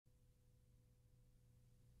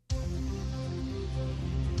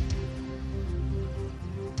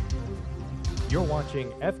You're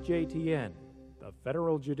watching FJTN, the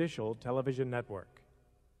Federal Judicial Television Network.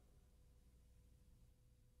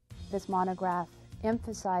 This monograph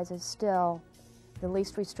emphasizes still the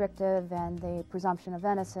least restrictive and the presumption of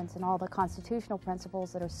innocence and all the constitutional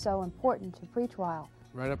principles that are so important to pretrial.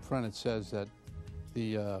 Right up front it says that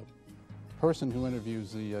the person who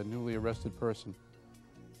interviews the newly arrested person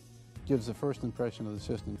gives the first impression of the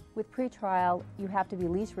system. With pretrial, you have to be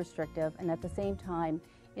least restrictive and at the same time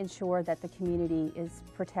ensure that the community is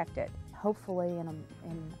protected. Hopefully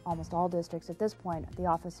in almost all districts at this point, the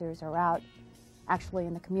officers are out actually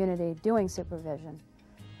in the community doing supervision.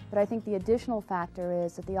 But I think the additional factor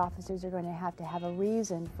is that the officers are going to have a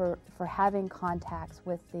reason for having contacts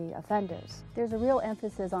with the offenders. There's a real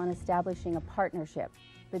emphasis on establishing a partnership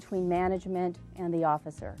between management and the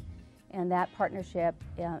officer. And that partnership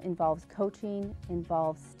involves coaching,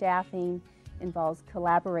 involves staffing, involves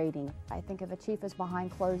collaborating. I think if a chief is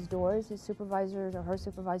behind closed doors, his supervisors or her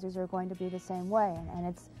supervisors are going to be the same way, and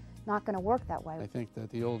it's not going to work that way. I think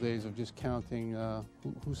that the old days of just counting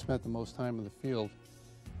who spent the most time in the field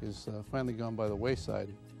is finally gone by the wayside.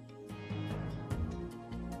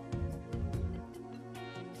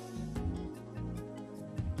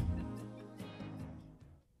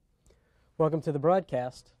 Welcome to the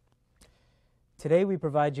broadcast. Today we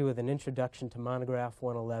provide you with an introduction to Monograph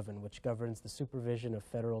 111, which governs the supervision of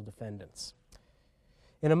federal defendants.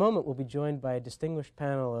 In a moment we'll be joined by a distinguished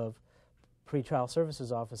panel of pretrial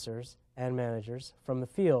services officers and managers from the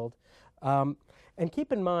field. And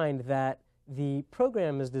keep in mind that the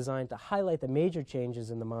program is designed to highlight the major changes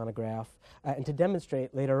in the monograph and to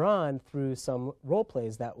demonstrate later on through some role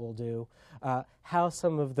plays that we'll do how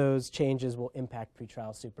some of those changes will impact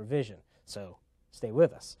pretrial supervision. So stay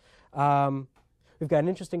with us. We've got an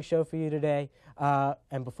interesting show for you today,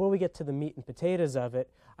 and before we get to the meat and potatoes of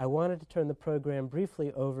it, I wanted to turn the program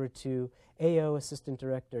briefly over to AO Assistant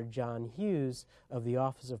Director John Hughes of the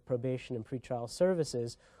Office of Probation and Pretrial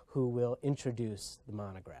Services, who will introduce the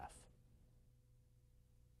monograph.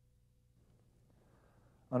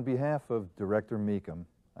 On behalf of Director Meekum,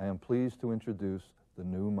 I am pleased to introduce the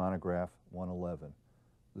new Monograph 111,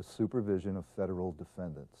 the Supervision of Federal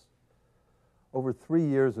Defendants. Over 3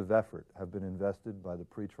 years of effort have been invested by the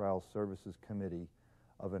Pretrial Services Committee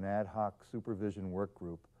of an ad hoc supervision work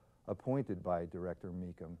group appointed by Director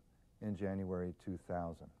Meekum in January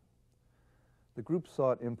 2000. The group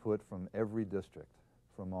sought input from every district,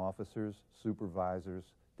 from officers, supervisors,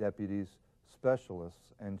 deputies,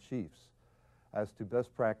 specialists, and chiefs, as to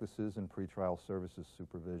best practices in pretrial services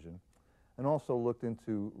supervision, and also looked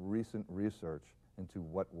into recent research into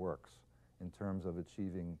what works in terms of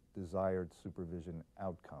achieving desired supervision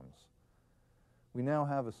outcomes. We now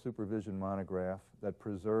have a supervision monograph that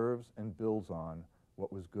preserves and builds on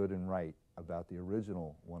what was good and right about the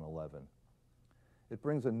original 111. It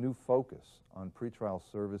brings a new focus on pretrial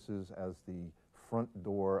services as the front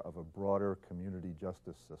door of a broader community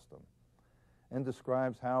justice system, and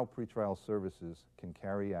describes how pretrial services can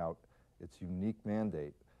carry out its unique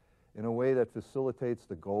mandate in a way that facilitates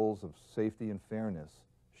the goals of safety and fairness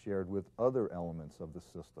shared with other elements of the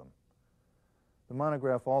system. The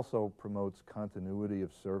monograph also promotes continuity of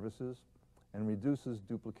services and reduces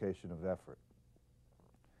duplication of effort.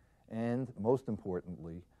 And most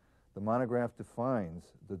importantly, the monograph defines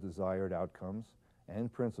the desired outcomes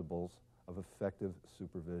and principles of effective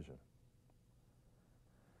supervision.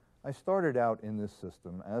 I started out in this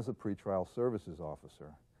system as a pretrial services officer,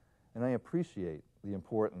 and I appreciate the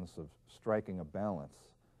importance of striking a balance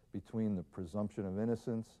between the presumption of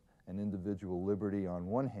innocence and individual liberty on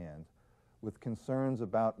one hand, with concerns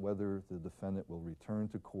about whether the defendant will return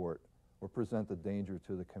to court or present a danger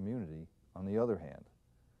to the community on the other hand.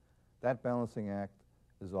 That balancing act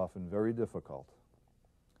is often very difficult,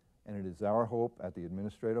 and it is our hope at the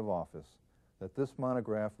Administrative Office that this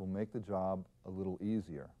monograph will make the job a little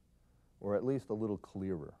easier, or at least a little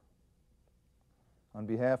clearer. On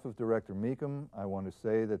behalf of Director Meekum, I want to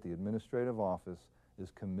say that the Administrative Office is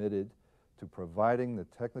committed to providing the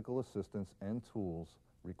technical assistance and tools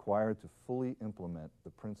required to fully implement the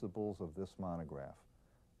principles of this monograph,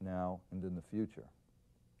 now and in the future.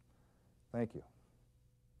 Thank you.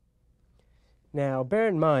 Now, bear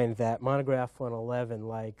in mind that Monograph 111,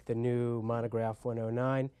 like the new Monograph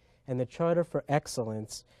 109 and the Charter for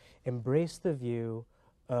Excellence, embrace the view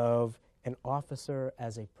of an officer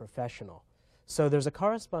as a professional. So there's a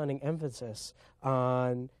corresponding emphasis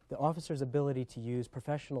on the officer's ability to use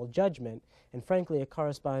professional judgment, and frankly a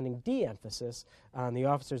corresponding de-emphasis on the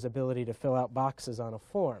officer's ability to fill out boxes on a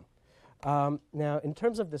form. Now, in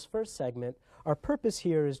terms of this first segment, our purpose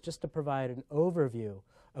here is just to provide an overview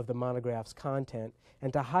of the monograph's content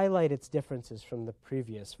and to highlight its differences from the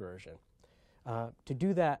previous version. To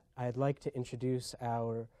do that, I'd like to introduce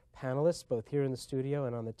our panelists, both here in the studio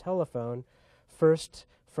and on the telephone. First,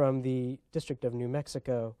 from the District of New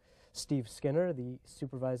Mexico, Steve Skinner, the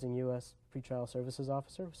Supervising U.S. Pretrial Services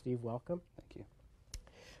Officer. Steve, welcome. Thank you.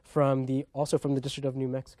 Also from the District of New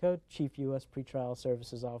Mexico, Chief U.S. Pretrial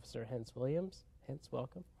Services Officer Hence Williams. Hence,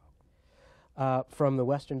 welcome. From the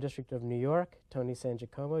Western District of New York, Tony San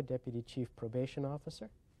Giacomo, Deputy Chief Probation Officer.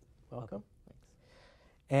 Welcome. Thanks.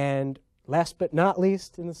 And last but not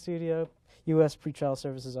least in the studio, U.S. Pretrial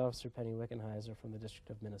Services Officer Penny Wickenheiser from the District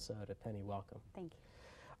of Minnesota. Penny, welcome. Thank you.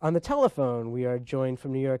 On the telephone, we are joined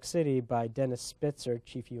from New York City by Dennis Spitzer,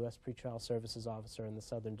 Chief U.S. Pretrial Services Officer in the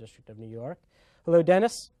Southern District of New York. Hello,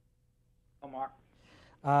 Dennis. Hello,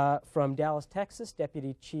 Mark. From Dallas, Texas,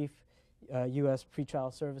 Deputy Chief U.S.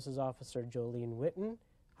 Pretrial Services Officer Jolene Witten.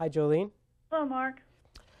 Hi, Jolene. Hello, Mark.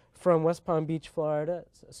 From West Palm Beach, Florida,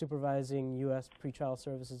 Supervising U.S. Pretrial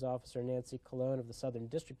Services Officer Nancy Colon of the Southern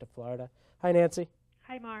District of Florida. Hi, Nancy.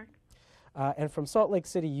 Hi, Mark. And from Salt Lake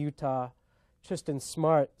City, Utah, Tristan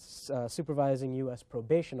Smart, Supervising U.S.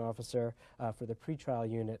 Probation Officer for the pretrial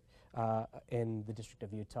unit in the District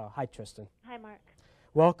of Utah. Hi, Tristan. Hi, Mark.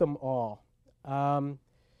 Welcome all.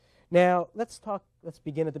 Now, let's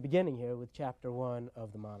begin at the beginning here with Chapter 1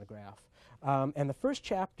 of the monograph. And the first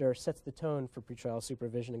chapter sets the tone for pretrial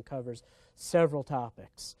supervision and covers several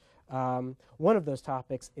topics. One of those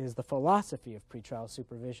topics is the philosophy of pretrial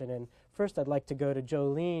supervision. And first, I'd like to go to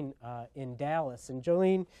Jolene in Dallas. And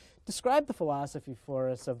Jolene, describe the philosophy for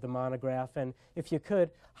us of the monograph, and if you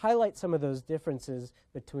could, highlight some of those differences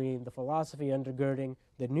between the philosophy undergirding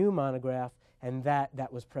the new monograph and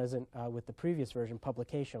that was present with the previous version,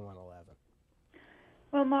 Publication 111.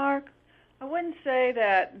 Well, Mark, I wouldn't say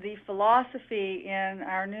that the philosophy in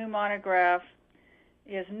our new monograph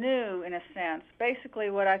is new in a sense.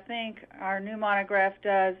 Basically, what I think our new monograph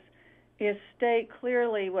does is state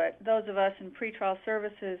clearly what those of us in pretrial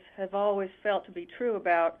services have always felt to be true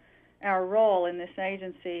about our role in this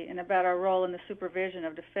agency and about our role in the supervision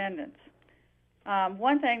of defendants.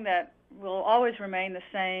 One thing that will always remain the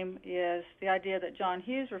same is the idea that John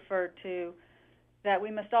Hughes referred to, that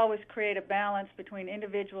we must always create a balance between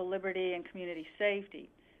individual liberty and community safety.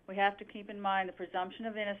 We have to keep in mind the presumption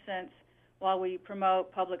of innocence while we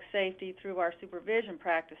promote public safety through our supervision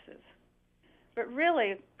practices. But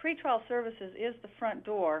really, pretrial services is the front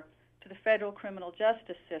door to the federal criminal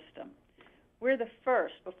justice system. We're the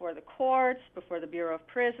first, before the courts, before the Bureau of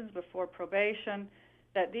Prisons, before probation,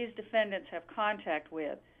 that these defendants have contact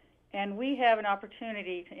with. And we have an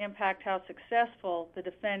opportunity to impact how successful the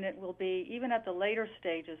defendant will be even at the later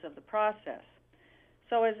stages of the process.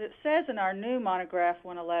 So as it says in our new monograph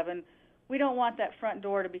 111, we don't want that front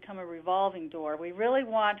door to become a revolving door. We really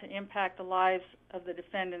want to impact the lives of the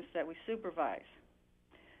defendants that we supervise.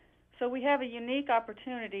 So we have a unique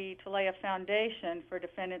opportunity to lay a foundation for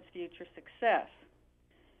defendants' future success.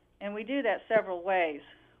 And we do that several ways.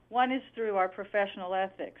 One is through our professional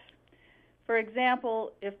ethics. For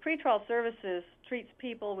example, if pretrial services treats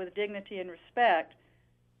people with dignity and respect,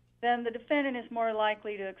 then the defendant is more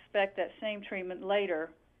likely to expect that same treatment later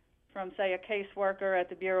from, say, a caseworker at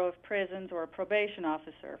the Bureau of Prisons or a probation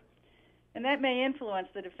officer. And that may influence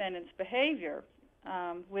the defendant's behavior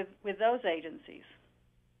with those agencies.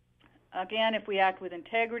 Again, if we act with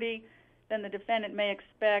integrity, then the defendant may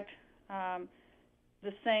expect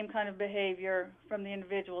the same kind of behavior from the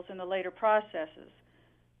individuals in the later processes.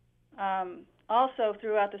 Also,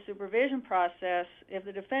 throughout the supervision process, if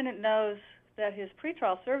the defendant knows that his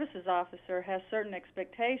pretrial services officer has certain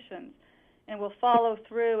expectations and will follow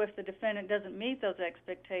through if the defendant doesn't meet those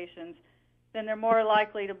expectations, then they're more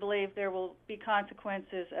likely to believe there will be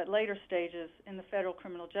consequences at later stages in the federal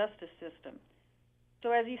criminal justice system.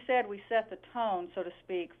 So as you said, we set the tone, so to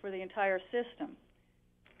speak, for the entire system.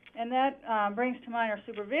 And that brings to mind our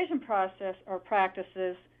supervision process or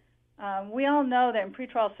practices. We all know that in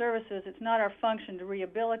pretrial services, it's not our function to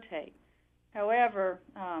rehabilitate. However,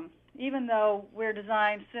 even though we're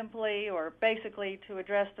designed simply or basically to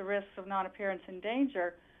address the risks of non-appearance in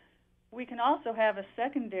danger, we can also have a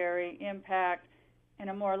secondary impact and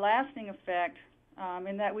a more lasting effect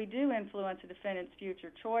in that we do influence a defendant's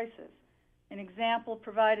future choices. An example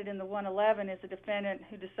provided in the 111 is a defendant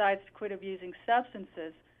who decides to quit abusing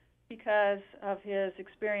substances because of his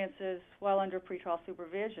experiences while under pretrial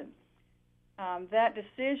supervision. That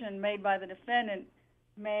decision made by the defendant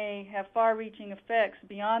may have far-reaching effects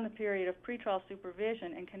beyond the period of pretrial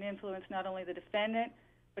supervision and can influence not only the defendant,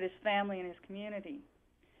 but his family and his community.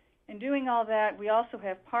 In doing all that, we also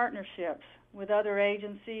have partnerships with other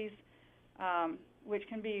agencies, which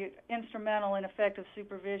can be instrumental in effective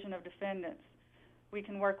supervision of defendants. We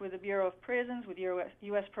can work with the Bureau of Prisons, with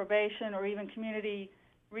U.S. Probation, or even community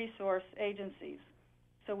resource agencies.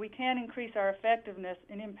 So we can increase our effectiveness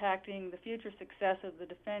in impacting the future success of the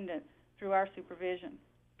defendant through our supervision.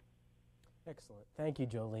 Excellent. Thank you,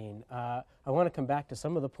 Jolene. I want to come back to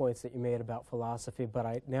some of the points that you made about philosophy, but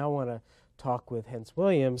I now want to talk with Hence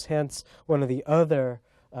Williams. Hence, one of the other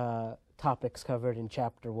topics covered in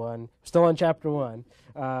Chapter 1, still on Chapter 1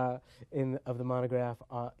 of the monograph,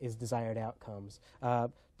 is desired outcomes.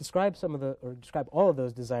 Describe all of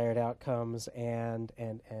those desired outcomes and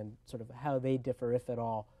sort of how they differ, if at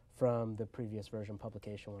all, from the previous version,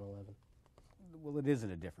 Publication 111. Well, it isn't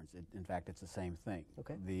a difference. In fact, it's the same thing.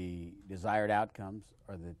 Okay. The desired outcomes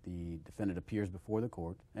are that the defendant appears before the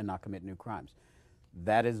court and not commit new crimes.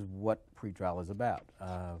 That is what pretrial is about.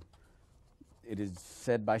 It is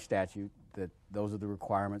said by statute that those are the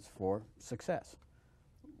requirements for success.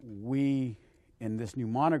 We, in this new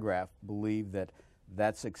monograph, believe that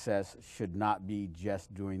that success should not be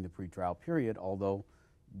just during the pretrial period, although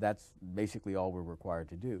that's basically all we're required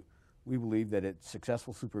to do. We believe that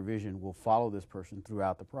successful supervision will follow this person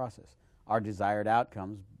throughout the process. Our desired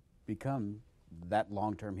outcomes become that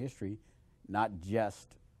long-term history, not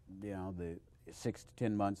just the 6 to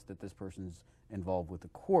 10 months that this person's involved with the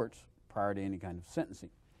courts prior to any kind of sentencing.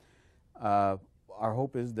 Our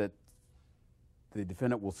hope is that the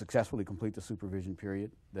defendant will successfully complete the supervision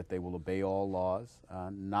period, that they will obey all laws,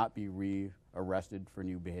 not be re-arrested for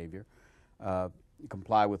new behavior,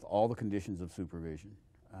 comply with all the conditions of supervision,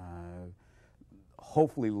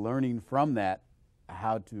 hopefully learning from that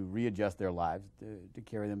how to readjust their lives to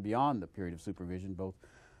carry them beyond the period of supervision, both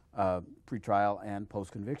pretrial and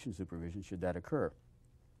post-conviction supervision, should that occur,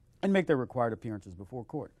 and make their required appearances before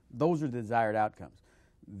court. Those are the desired outcomes.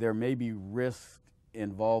 There may be risks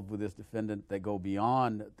involved with this defendant that go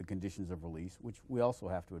beyond the conditions of release, which we also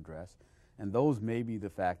have to address, and those may be the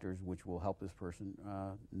factors which will help this person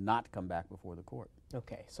not come back before the court.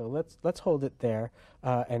 Okay, so let's hold it there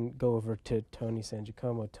and go over to Tony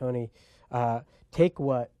Sangiacomo. Tony, take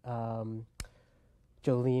what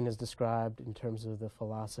Jolene has described in terms of the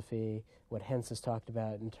philosophy, what Hence has talked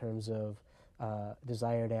about in terms of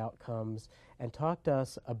desired outcomes, and talk to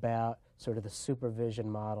us about sort of the supervision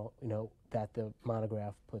model, that the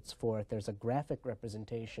monograph puts forth. There's a graphic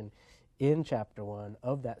representation in Chapter 1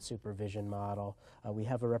 of that supervision model. We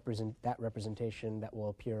have that representation that will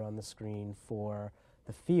appear on the screen for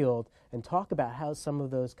the field, and talk about how some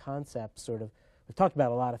of those concepts we've talked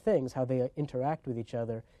about a lot of things, how they interact with each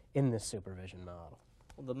other in this supervision model.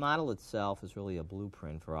 Well, the model itself is really a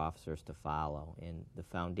blueprint for officers to follow, and the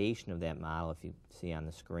foundation of that model, if you see on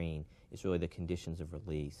the screen, is really the conditions of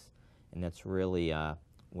release, and that's really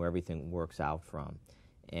where everything works out from.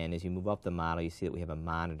 And as you move up the model, you see that we have a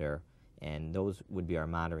monitor, and those would be our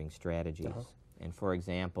monitoring strategies. And for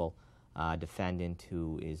example, a defendant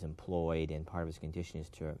who is employed and part of his condition is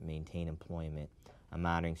to maintain employment, a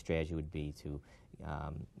monitoring strategy would be to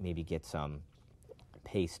maybe get some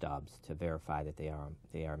pay stubs to verify that they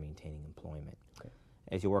are maintaining employment. Okay.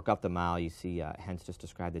 As you work up the model, you see Hence just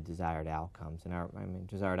described the desired outcomes, and our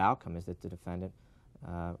desired outcome is that the defendant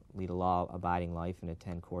lead a law-abiding life and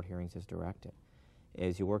attend court hearings as directed.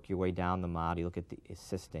 As you work your way down the model, you look at the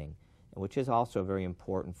assisting, which is also a very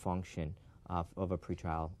important function of a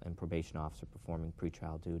pretrial and probation officer performing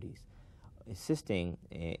pretrial duties. Assisting,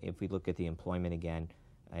 if we look at the employment again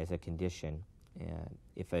as a condition,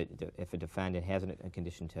 if a defendant has a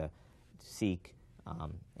condition to seek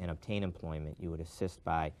and obtain employment, you would assist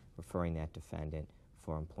by referring that defendant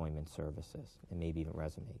for employment services and maybe even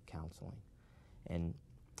resume counseling. And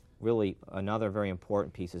really, another very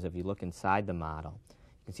important piece is if you look inside the model,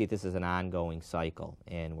 you can see that this is an ongoing cycle,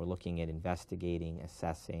 and we're looking at investigating,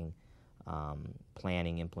 assessing,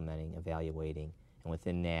 planning, implementing, evaluating, and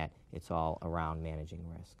within that, it's all around managing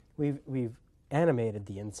risk. We've animated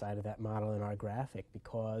the inside of that model in our graphic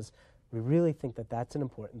because we really think that that's an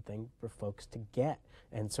important thing for folks to get,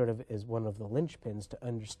 and sort of is one of the linchpins to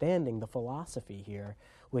understanding the philosophy here,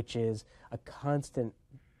 which is a constant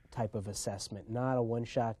type of assessment, not a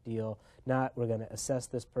one-shot deal, not we're going to assess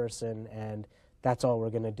this person and that's all we're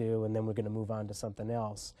going to do and then we're going to move on to something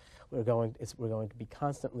else. We're going to be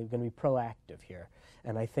constantly going to be proactive here,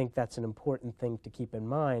 and I think that's an important thing to keep in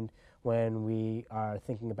mind when we are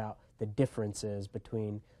thinking about the differences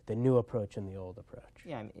between the new approach and the old approach.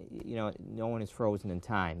 Yeah, no one is frozen in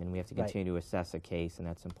time, and we have to continue to assess a case, and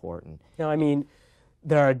that's important.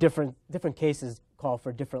 There are different cases call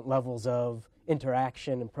for different levels of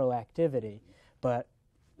interaction and proactivity, but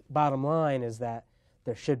bottom line is that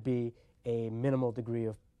there should be a minimal degree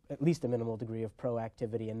of at least a minimal degree of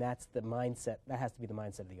proactivity, and that's the mindset, that has to be the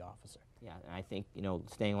mindset of the officer. Yeah, and I think,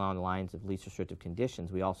 staying along the lines of least restrictive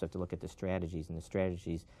conditions, we also have to look at the strategies, and the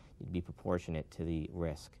strategies need to be proportionate to the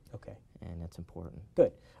risk. Okay. And that's important.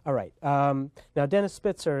 Good. All right. Now, Dennis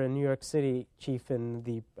Spitzer, a New York City chief in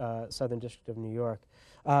the Southern District of New York.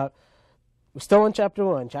 We're still on Chapter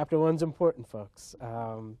 1. Chapter 1's important, folks.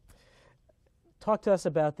 Talk to us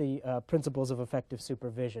about the principles of effective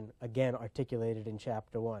supervision, again articulated in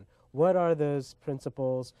Chapter 1. What are those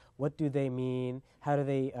principles? What do they mean? How do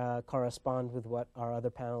they correspond with what our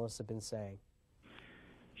other panelists have been saying?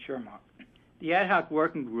 Sure, Mark. The ad hoc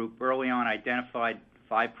working group early on identified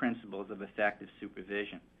 5 principles of effective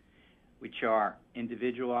supervision, which are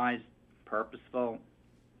individualized, purposeful,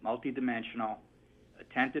 multidimensional,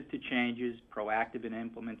 attentive to changes, proactive in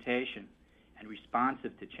implementation, and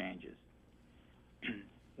responsive to changes.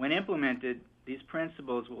 When implemented, these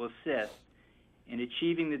principles will assist in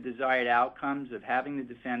achieving the desired outcomes of having the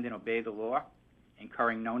defendant obey the law,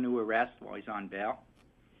 incurring no new arrest while he's on bail,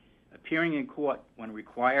 appearing in court when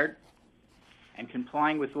required, and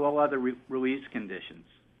complying with all other release conditions,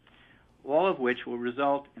 all of which will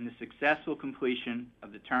result in the successful completion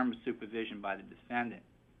of the term of supervision by the defendant.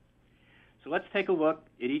 So let's take a look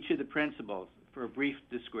at each of the principles for a brief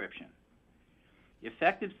description.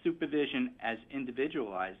 Effective supervision as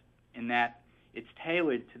individualized in that it's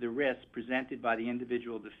tailored to the risks presented by the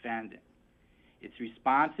individual defendant. It's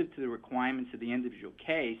responsive to the requirements of the individual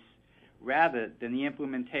case rather than the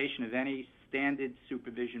implementation of any standard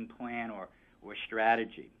supervision plan or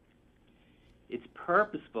strategy. It's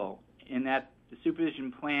purposeful in that the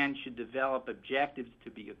supervision plan should develop objectives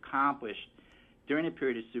to be accomplished during a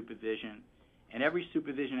period of supervision, and every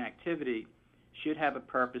supervision activity should have a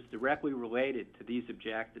purpose directly related to these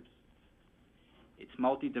objectives. It's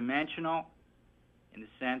multidimensional in the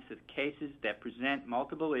sense that cases that present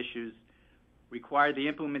multiple issues require the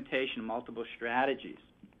implementation of multiple strategies.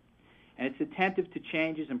 And it's attentive to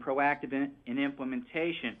changes and proactive in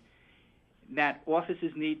implementation, that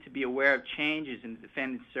officers need to be aware of changes in the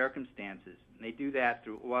defendant's circumstances. And they do that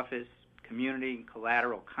through office, community, and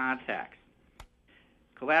collateral contacts.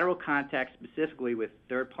 Collateral contacts specifically with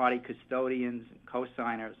third-party custodians and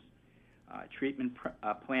co-signers, treatment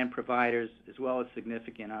plan providers, as well as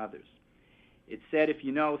significant others. It said if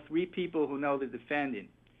you know 3 people who know the defendant,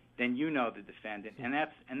 then you know the defendant, and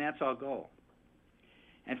that's our goal.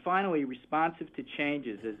 And finally, responsive to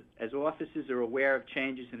changes. As officers are aware of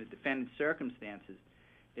changes in the defendant's circumstances,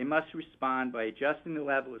 they must respond by adjusting the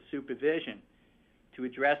level of supervision to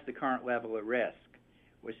address the current level of risk.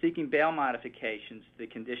 We're seeking bail modifications to the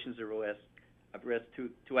conditions of risk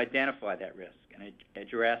to identify that risk and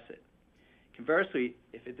address it. Conversely,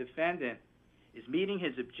 if a defendant is meeting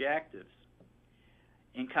his objectives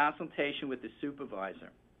in consultation with the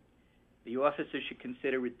supervisor, the officer should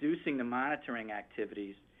consider reducing the monitoring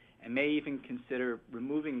activities and may even consider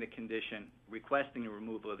removing the condition, requesting the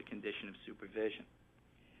removal of the condition of supervision.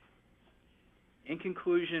 In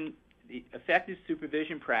conclusion, the effective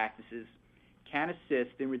supervision practices can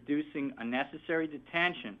assist in reducing unnecessary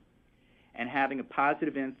detention and having a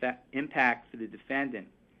positive impact for the defendant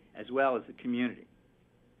as well as the community.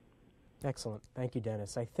 Excellent. Thank you,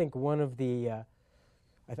 Dennis. I think one of the,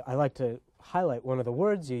 I like to highlight one of the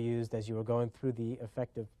words you used as you were going through the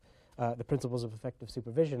principles of effective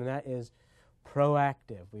supervision, and that is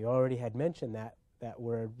proactive. We already had mentioned that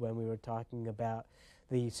word when we were talking about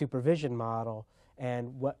the supervision model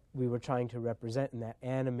and what we were trying to represent in that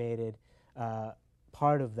animated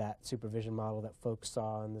part of that supervision model that folks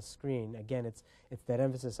saw on the screen. Again, it's that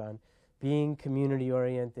emphasis on being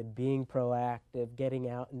community-oriented, being proactive, getting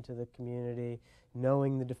out into the community,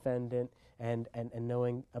 knowing the defendant, and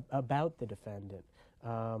knowing about the defendant.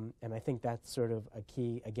 And I think that's sort of a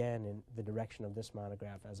key, again, in the direction of this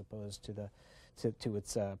monograph as opposed to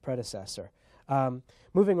its predecessor.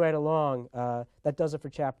 Moving right along, that does it for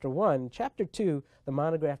Chapter 1. Chapter 2, the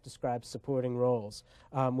monograph describes supporting roles,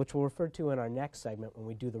 which we'll refer to in our next segment when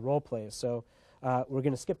we do the role plays. So we're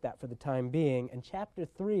going to skip that for the time being. And Chapter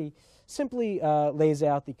 3 simply lays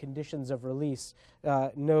out the conditions of release.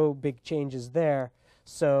 No big changes there.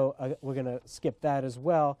 So we're going to skip that as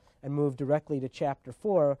well and move directly to Chapter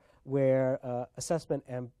 4, where assessment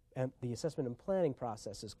and the assessment and planning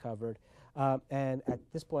process is covered. And at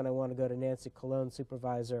this point, I want to go to Nancy Colon,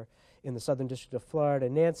 supervisor in the Southern District of Florida.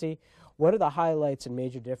 Nancy, what are the highlights and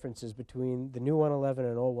major differences between the new 111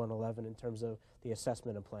 and old 111 in terms of the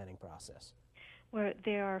assessment and planning process? Well,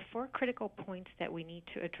 there are 4 critical points that we need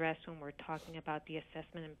to address when we're talking about the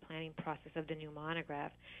assessment and planning process of the new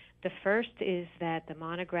monograph. The first is that the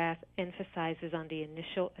monograph emphasizes on the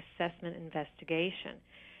initial assessment investigation.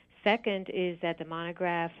 Second is that the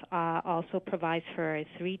monograph also provides for a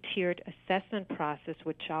 3-tiered assessment process,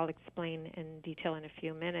 which I'll explain in detail in a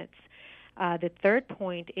few minutes. The third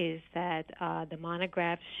point is that the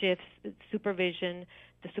monograph shifts the supervision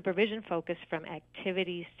focus from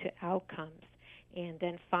activities to outcomes. And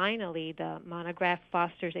then finally, the monograph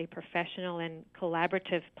fosters a professional and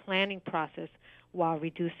collaborative planning process while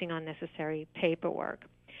reducing unnecessary paperwork.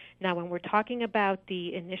 Now, when we're talking about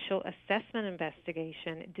the initial assessment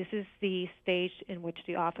investigation, this is the stage in which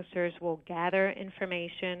the officers will gather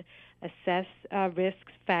information, assess risk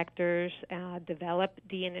factors, develop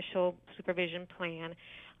the initial supervision plan.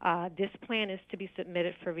 This plan is to be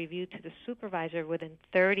submitted for review to the supervisor within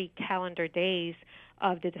 30 calendar days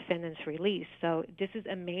of the defendant's release. So this is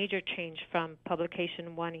a major change from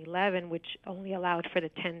Publication 111, which only allowed for the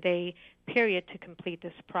 10-day period to complete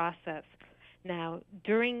this process. Now,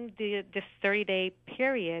 during this 30-day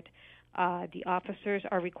period, the officers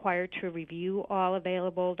are required to review all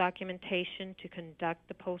available documentation, to conduct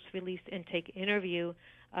the post-release intake interview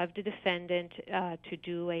of the defendant, to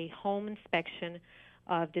do a home inspection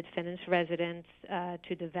of the defendant's residence,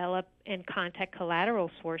 to develop and contact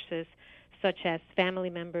collateral sources such as family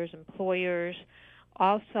members, employers.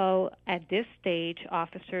 Also, at this stage,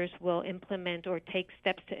 officers will implement or take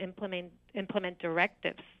steps to implement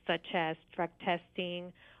directives such as drug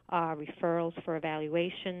testing, referrals for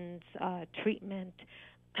evaluations, treatment.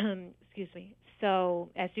 Excuse me. So,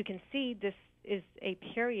 as you can see, this is a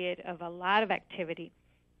period of a lot of activity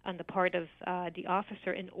on the part of the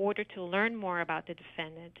officer in order to learn more about the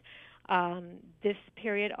defendant. This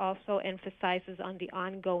period also emphasizes on the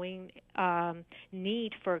ongoing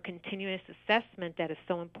need for continuous assessment that is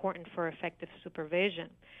so important for effective supervision,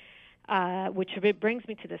 which brings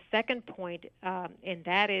me to the second point, and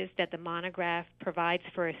that is that the monograph provides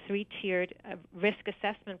for a 3-tiered risk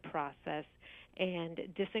assessment process, and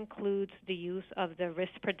this includes the use of the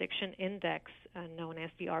Risk Prediction Index, known as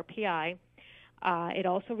the RPI. It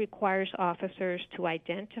also requires officers to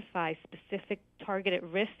identify specific targeted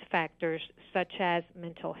risk factors such as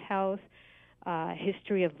mental health,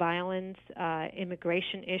 history of violence,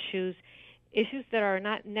 immigration issues that are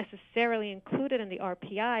not necessarily included in the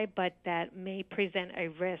RPI but that may present a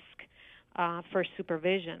risk for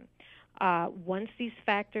supervision. Once these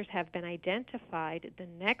factors have been identified, the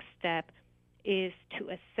next step is to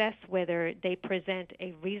assess whether they present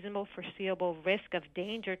a reasonable foreseeable risk of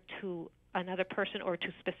danger to another person or to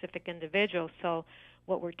specific individuals. So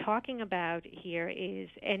what we're talking about here is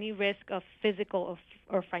any risk of physical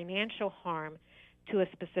or financial harm to a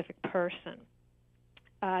specific person.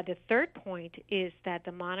 The third point is that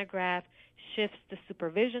the monograph shifts the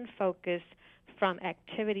supervision focus from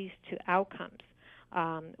activities to outcomes.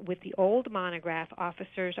 With the old monograph,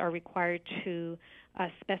 officers are required to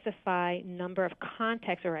specify number of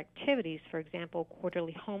contacts or activities, for example,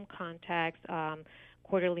 quarterly home contacts,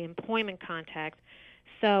 quarterly employment contacts.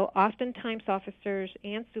 So oftentimes officers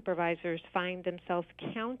and supervisors find themselves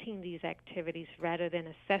counting these activities rather than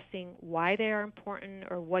assessing why they are important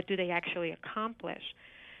or what do they actually accomplish.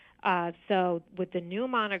 So with the new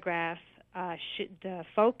monograph, the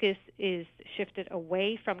focus is shifted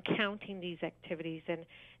away from counting these activities, and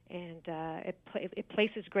it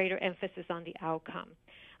places greater emphasis on the outcome.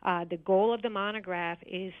 The goal of the monograph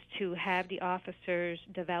is to have the officers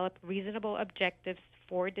develop reasonable objectives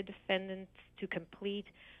for the defendants to complete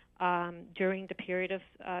during the period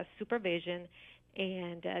of supervision,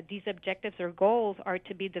 and these objectives or goals are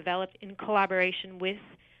to be developed in collaboration with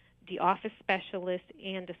the office specialist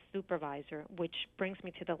and the supervisor, which brings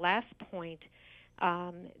me to the last point,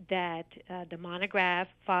 that the monograph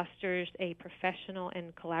fosters a professional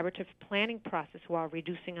and collaborative planning process while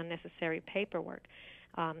reducing unnecessary paperwork.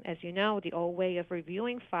 As you know, the old way of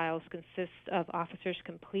reviewing files consists of officers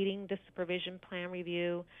completing the supervision plan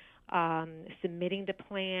review, submitting the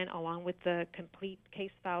plan along with the complete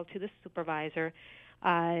case file to the supervisor.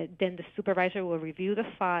 Then the supervisor will review the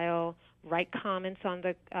file, write comments on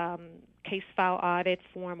the case file audit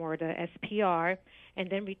form or the SPR, and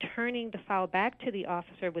then returning the file back to the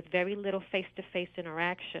officer with very little face-to-face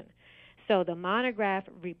interaction. So the monograph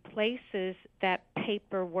replaces that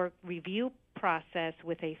paperwork review process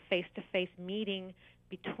with a face-to-face meeting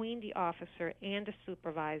between the officer and the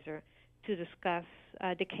supervisor to discuss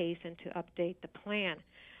the case and to update the plan.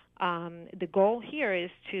 The goal here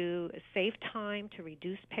is to save time, to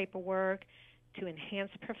reduce paperwork, to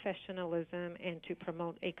enhance professionalism, and to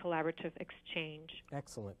promote a collaborative exchange.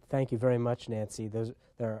 Excellent. Thank you very much, Nancy.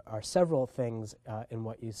 There are several things in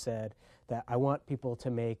what you said that I want people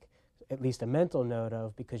to make at least a mental note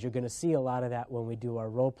of, because you're going to see a lot of that when we do our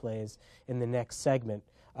role plays in the next segment.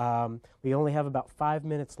 We only have about 5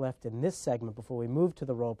 minutes left in this segment before we move to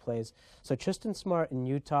the role plays. So Tristan Smart in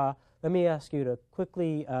Utah, let me ask you to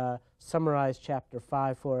quickly summarize Chapter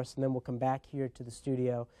 5 for us, and then we'll come back here to the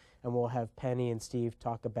studio and we'll have Penny and Steve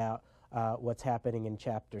talk about what's happening in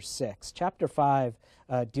Chapter 6. Chapter 5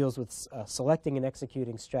 deals with selecting and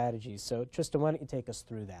executing strategies. So Tristan, why don't you take us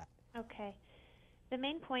through that? Okay. The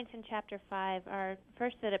main points in Chapter 5 are,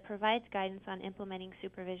 first, that it provides guidance on implementing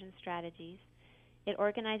supervision strategies. It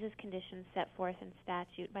organizes conditions set forth in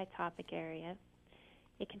statute by topic area.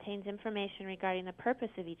 It contains information regarding the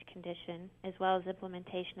purpose of each condition, as well as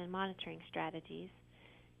implementation and monitoring strategies.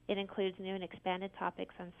 It includes new and expanded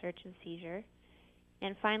topics on search and seizure.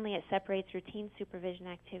 And finally, it separates routine supervision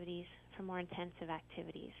activities from more intensive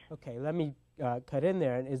activities. Okay, let me cut in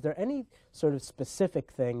there. And is there any sort of specific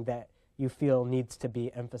thing that you feel needs to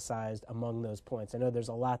be emphasized among those points? I know there's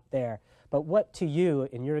a lot there, but what to you,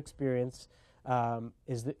 in your experience,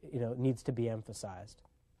 needs to be emphasized?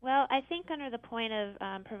 Well, I think under the point of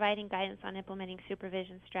providing guidance on implementing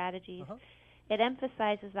supervision strategies, it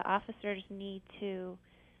emphasizes the officers need to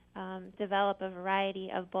develop a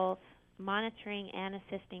variety of both monitoring and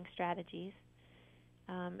assisting strategies.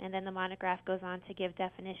 And then the monograph goes on to give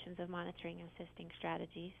definitions of monitoring and assisting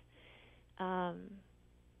strategies.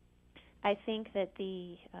 I think that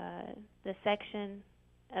the section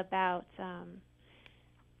about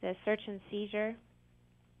the search and seizure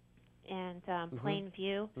and plain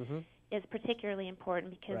view is particularly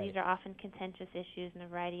important because these are often contentious issues in a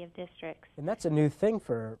variety of districts. And that's a new thing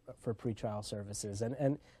for pretrial services,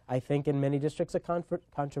 and I think in many districts a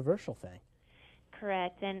controversial thing.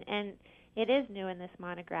 Correct, and it is new in this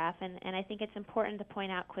monograph, and I think it's important to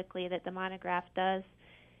point out quickly that the monograph does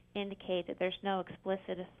indicate that there's no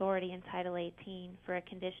explicit authority in Title 18 for a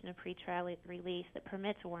condition of pretrial release that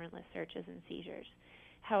permits warrantless searches and seizures.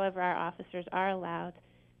 However, our officers are allowed,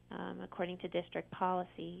 according to district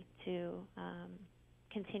policy, to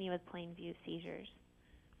continue with plain view seizures.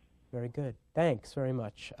 Very good. Thanks very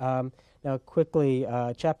much. Now quickly,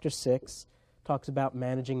 Chapter 6 talks about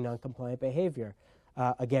managing noncompliant behavior.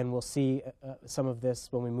 Again, we'll see some of this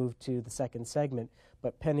when we move to the second segment,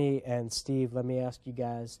 but Penny and Steve, let me ask you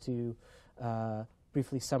guys to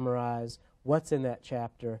briefly summarize what's in that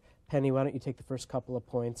chapter. Penny, why don't you take the first couple of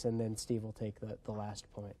points, and then Steve will take the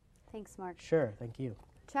last point. Thanks, Mark. Sure, thank you.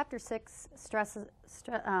 Chapter 6 stresses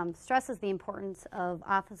the importance of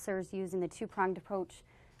officers using the two-pronged approach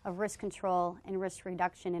of risk control and risk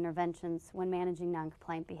reduction interventions when managing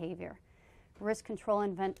noncompliant behavior. Risk control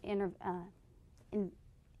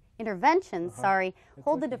interventions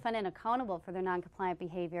hold the defendant accountable for their noncompliant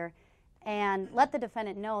behavior and let the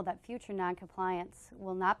defendant know that future noncompliance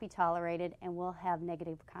will not be tolerated and will have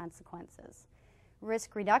negative consequences.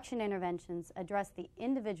 Risk reduction interventions address the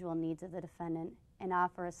individual needs of the defendant and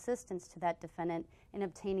offer assistance to that defendant in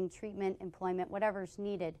obtaining treatment, employment, whatever is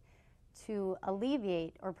needed to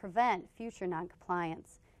alleviate or prevent future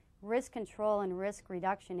noncompliance. Risk control and risk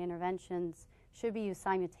reduction interventions should be used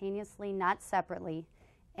simultaneously, not separately,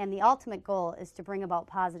 and the ultimate goal is to bring about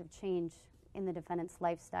positive change in the defendant's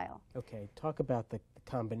lifestyle. Okay, talk about the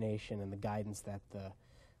combination and the guidance that the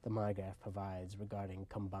monograph provides regarding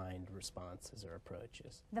combined responses or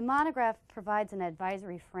approaches. The monograph provides an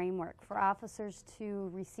advisory framework for officers to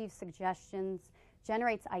receive suggestions,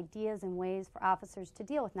 generates ideas and ways for officers to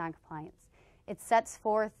deal with noncompliance. It sets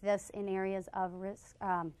forth this in areas of risk,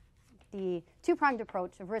 the two-pronged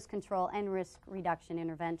approach of risk control and risk reduction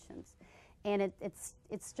interventions. And it's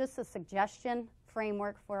just a suggestion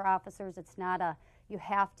framework for officers. It's not a you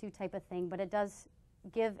have to type of thing, but it does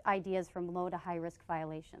give ideas from low to high risk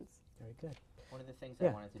violations. Very good. One of the things I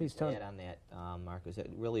wanted to just add on that, Mark, is that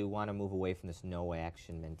we really want to move away from this no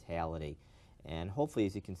action mentality. And hopefully,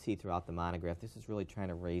 as you can see throughout the monograph, this is really trying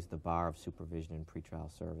to raise the bar of supervision in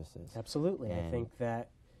pretrial services. Absolutely. And I think that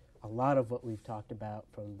a lot of what we've talked about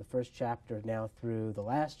from the first chapter now through the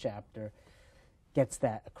last chapter gets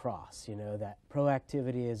that across, you know, that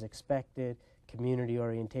proactivity is expected, community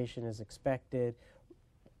orientation is expected,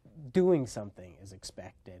 doing something is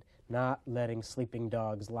expected, not letting sleeping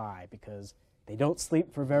dogs lie because they don't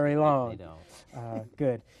sleep for very long. They don't.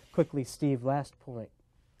 Good. Quickly, Steve, last point.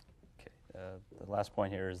 Okay. The last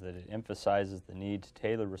point here is that it emphasizes the need to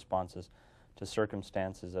tailor responses to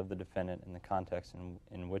circumstances of the defendant in the context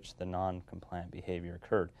in which the non-compliant behavior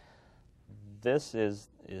occurred. This is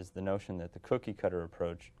the notion that the cookie-cutter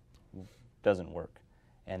approach doesn't work,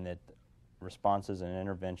 and that responses and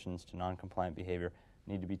interventions to non-compliant behavior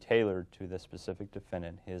need to be tailored to the specific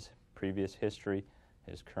defendant, his previous history,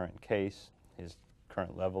 his current case, his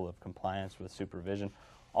current level of compliance with supervision,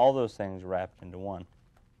 all those things wrapped into one.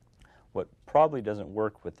 What probably doesn't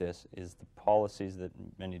work with this is the policies that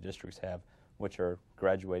many districts have, which are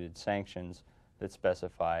graduated sanctions that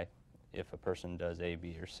specify if a person does A,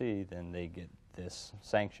 B, or C, then they get this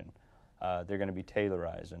sanction. They're going to be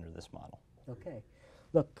tailorized under this model. Okay.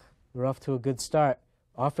 Look, we're off to a good start.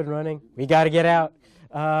 Off and running. We got to get out.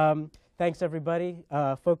 Thanks, everybody.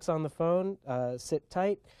 Folks on the phone, sit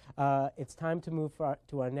tight. It's time to move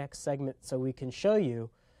to our next segment so we can show you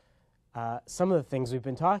some of the things we've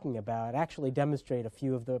been talking about, actually demonstrate a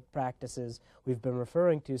few of the practices we've been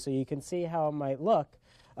referring to so you can see how it might look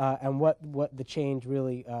and what the change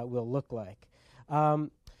really will look like.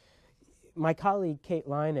 My colleague, Kate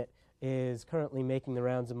Lynett, is currently making the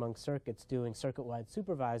rounds among circuits doing circuit-wide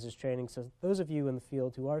supervisors training, so those of you in the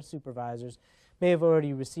field who are supervisors may have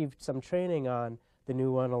already received some training on the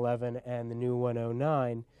new 111 and the new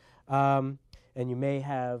 109, and you may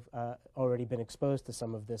have already been exposed to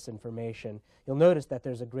some of this information. You'll notice that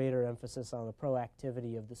there's a greater emphasis on the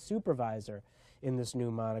proactivity of the supervisor in this new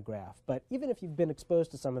monograph. But even if you've been exposed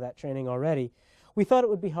to some of that training already, we thought it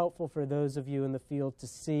would be helpful for those of you in the field to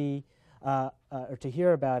see or to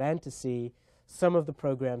hear about and to see some of the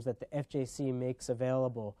programs that the FJC makes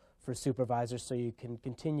available for supervisors so you can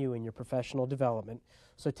continue in your professional development.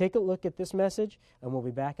 So take a look at this message, and we'll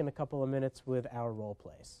be back in a couple of minutes with our role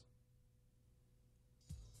plays.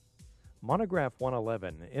 Monograph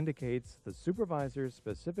 111 indicates the supervisor's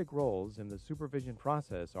specific roles in the supervision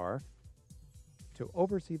process are to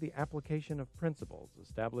oversee the application of principles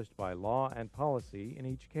established by law and policy in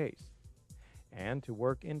each case, and to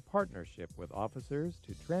work in partnership with officers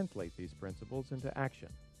to translate these principles into action,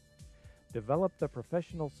 develop the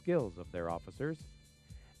professional skills of their officers,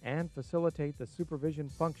 and facilitate the supervision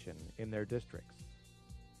function in their districts.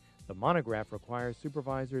 The monograph requires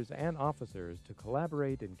supervisors and officers to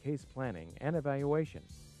collaborate in case planning and evaluation,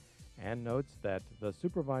 and notes that the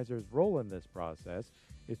supervisor's role in this process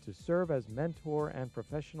is to serve as mentor and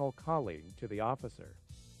professional colleague to the officer.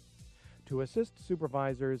 To assist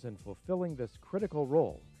supervisors in fulfilling this critical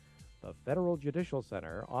role, the Federal Judicial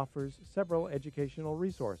Center offers several educational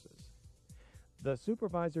resources. The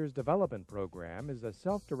Supervisor's Development Program is a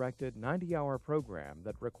self-directed 90-hour program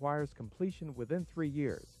that requires completion within 3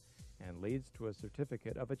 years and leads to a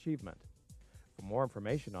certificate of achievement. For more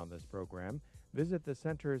information on this program, visit the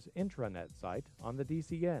Center's intranet site on the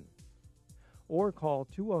DCN or call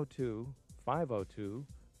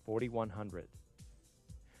 202-502-4100.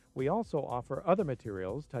 We also offer other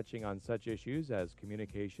materials touching on such issues as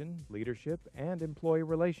communication, leadership, and employee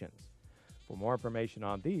relations. For more information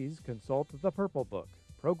on these, consult the Purple Book,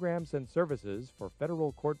 Programs and Services for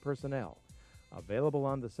Federal Court Personnel, available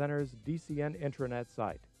on the Center's DCN intranet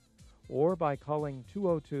site, or by calling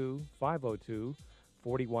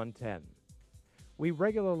 202-502-4110. We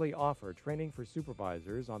regularly offer training for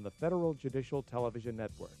supervisors on the Federal Judicial Television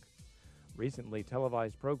Network. Recently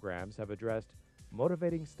televised programs have addressed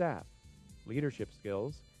motivating staff, leadership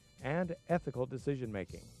skills, and ethical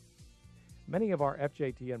decision-making. Many of our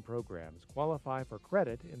FJTN programs qualify for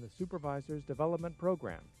credit in the Supervisor's Development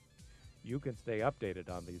Program. You can stay updated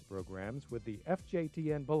on these programs with the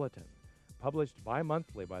FJTN Bulletin, published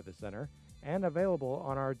bi-monthly by the Center and available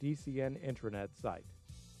on our DCN intranet site.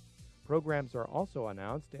 Programs are also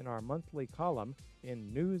announced in our monthly column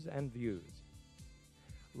in News and Views.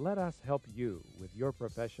 Let us help you with your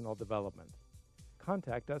professional development.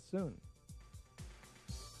 Contact us soon.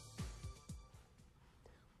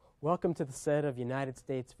 Welcome to the set of United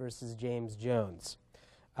States versus James Jones.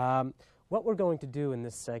 What we're going to do in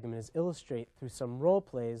this segment is illustrate through some role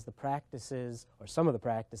plays the practices, or some of the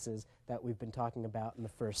practices, that we've been talking about in the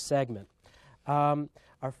first segment.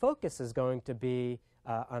 Our focus is going to be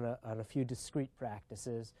on a few discrete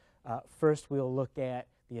practices. First, we'll look at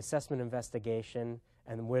the assessment investigation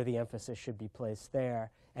and where the emphasis should be placed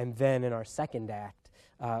there. And then in our second act,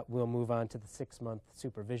 we'll move on to the 6-month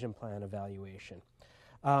supervision plan evaluation.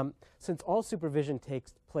 Since all supervision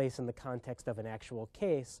takes place in the context of an actual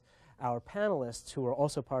case, our panelists, who are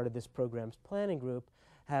also part of this program's planning group,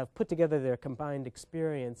 have put together their combined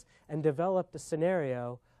experience and developed a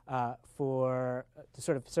scenario to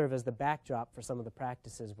sort of serve as the backdrop for some of the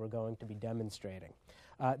practices we're going to be demonstrating.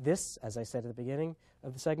 This, as I said at the beginning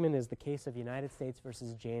of the segment, is the case of United States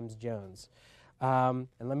versus James Jones. And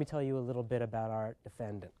let me tell you a little bit about our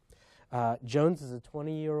defendant. Jones is a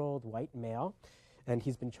 20-year-old white male, and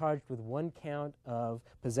he's been charged with 1 count of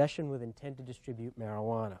possession with intent to distribute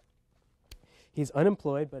marijuana. He's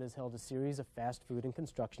unemployed but has held a series of fast food and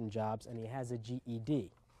construction jobs, and he has a GED.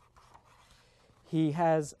 He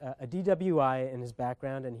has a DWI in his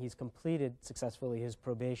background, and he's completed successfully his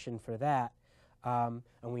probation for that. And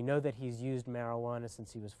we know that he's used marijuana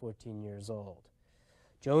since he was 14 years old.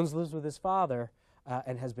 Jones lives with his father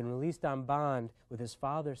and has been released on bond with his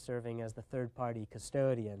father serving as the third-party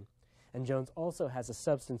custodian. And Jones also has a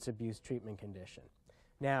substance abuse treatment condition.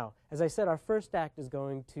 Now, as I said, our first act is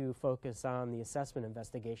going to focus on the assessment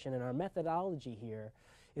investigation, and our methodology here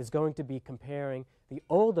is going to be comparing the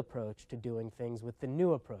old approach to doing things with the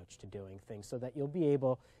new approach to doing things, so that you'll be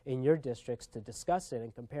able in your districts to discuss it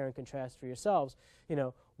and compare and contrast for yourselves, you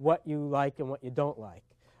know, what you like and what you don't like.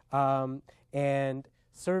 And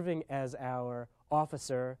serving as our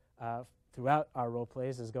officer throughout our role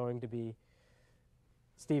plays is going to be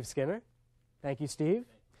Steve Skinner. Thank you, Steve.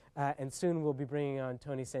 And soon we'll be bringing on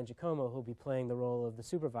Tony Sangiacomo, who'll be playing the role of the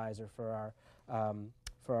supervisor for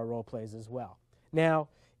our role plays as well. Now,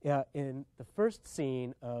 in the first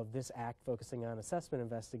scene of this act focusing on assessment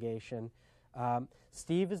investigation,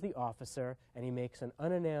 Steve is the officer, and he makes an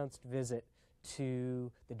unannounced visit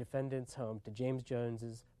to the defendant's home, to James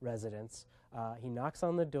Jones's residence. He knocks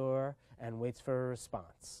on the door and waits for a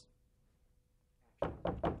response.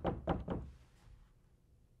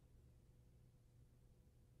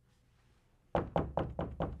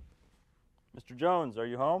 Mr. Jones, are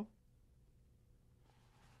you home?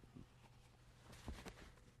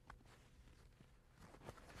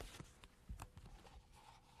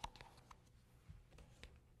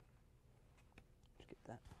 Did you get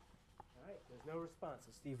that? All right, there's no response.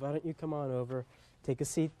 So Steve, why don't you come on over, take a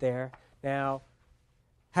seat there. Now,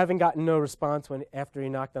 having gotten no response after he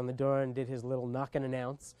knocked on the door and did his little knock and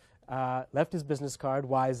announce, left his business card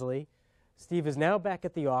wisely, Steve is now back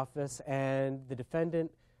at the office, and the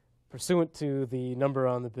defendant, pursuant to the number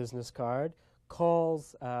on the business card,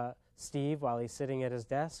 calls Steve while he's sitting at his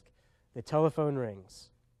desk. The telephone rings.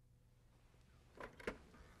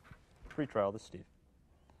 Pretrial, this is Steve.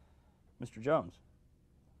 Mr. Jones.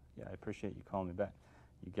 Yeah, I appreciate you calling me back.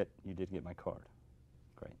 You did get my card.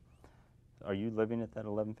 Great. Are you living at that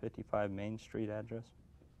 1155 Main Street address?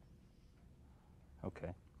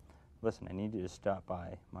 Okay. Listen, I need you to stop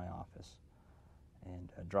by my office and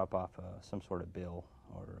drop off some sort of bill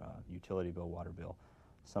or utility bill, water bill,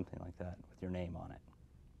 something like that with your name on it.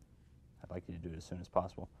 I'd like you to do it as soon as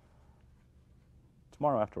possible.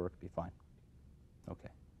 Tomorrow after work would be fine. Okay,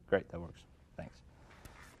 great, that works. Thanks.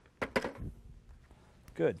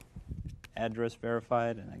 Good. Address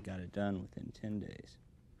verified, and I got it done within 10 days.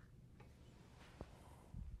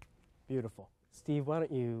 Beautiful. Steve, why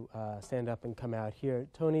don't you stand up and come out here.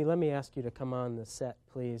 Tony, let me ask you to come on the set,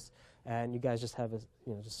 please. And you guys just have a,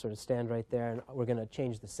 just sort of stand right there, and we're going to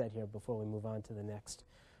change the set here before we move on to the next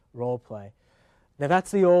role play. Now, that's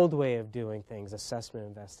the old way of doing things, assessment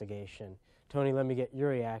investigation. Tony, let me get your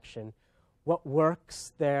reaction. What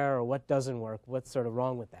works there or what doesn't work? What's sort of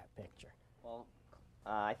wrong with that picture? Well,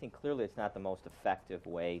 I think clearly it's not the most effective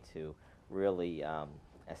way to really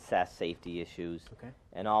assess safety issues,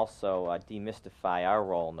 and also demystify our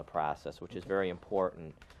role in the process, which is very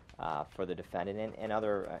important for the defendant and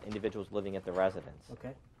other individuals living at the residence.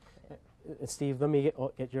 Okay. Steve, let me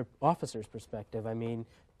get your officer's perspective. I mean,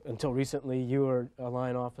 until recently you were a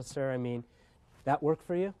line officer. I mean, that worked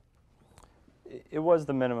for you? It was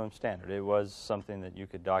the minimum standard. It was something that you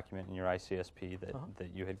could document in your ICSP that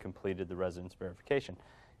you had completed the residence verification.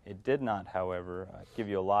 It did not, however, give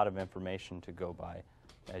you a lot of information to go by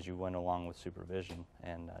as you went along with supervision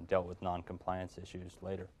and dealt with non-compliance issues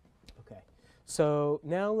later. Okay. So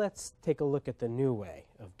now let's take a look at the new way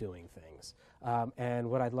of doing things. And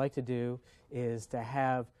what I'd like to do is to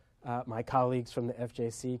have my colleagues from the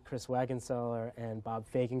FJC, Chris Wagenseller and Bob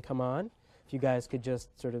Fagan, come on. If you guys could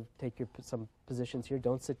just sort of take some positions here.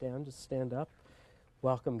 Don't sit down, just stand up.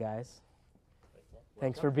 Welcome, guys.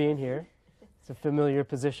 Thanks for being here. It's a familiar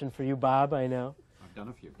position for you, Bob, I know. I've done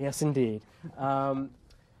a few. Yes, indeed.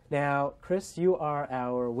 Now, Chris, you are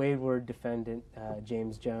our wayward defendant,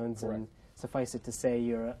 James Jones, Correct. And suffice it to say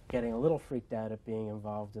you're getting a little freaked out at being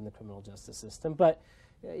involved in the criminal justice system, but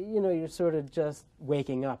you're sort of just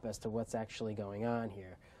waking up as to what's actually going on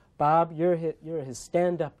here. Bob, you're his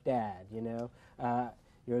stand-up dad, You're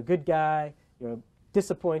a good guy, you're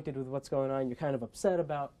disappointed with what's going on, you're kind of upset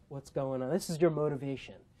about what's going on. This is your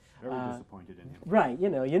motivation. Very disappointed in him. Right, you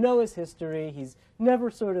know his history. He's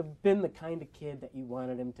never sort of been the kind of kid that you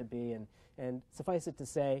wanted him to be, and suffice it to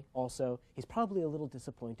say, also, he's probably a little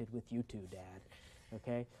disappointed with you too, Dad.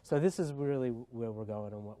 Okay? So this is really where we're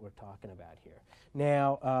going and what we're talking about here.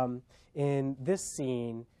 Now, in this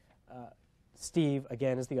scene, Steve,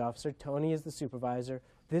 again, is the officer. Tony is the supervisor.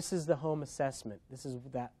 This is the home assessment. This is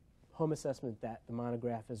that home assessment that the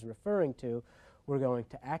monograph is referring to. We're going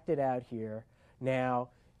to act it out here. Now,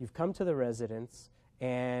 you've come to the residence,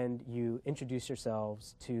 and you introduce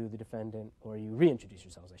yourselves to the defendant, or you reintroduce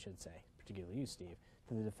yourselves, I should say, particularly you, Steve,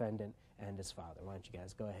 to the defendant and his father. Why don't you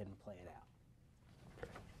guys go ahead and play it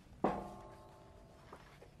out?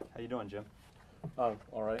 How you doing, Jim? All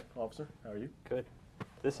right, officer. How are you? Good.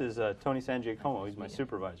 This is Tony Sangiacomo. He's my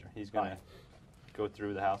supervisor. He's going to go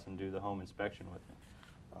through the house and do the home inspection with me.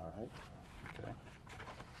 All right.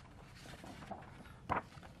 Okay.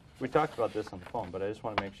 We talked about this on the phone, but I just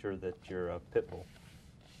want to make sure that your pit bull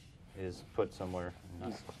is put somewhere.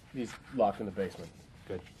 He's locked in the basement.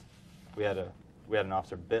 Good. We had an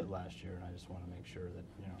officer bit last year, and I just want to make sure that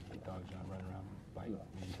the dog's not running around biting me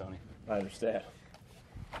and Tony. I understand.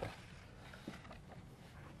 Okay.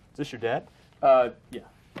 Is this your dad? Yeah.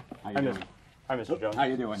 Hi, Mr. Jones. How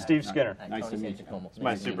you doing? Steve Skinner. Nice to meet you. It's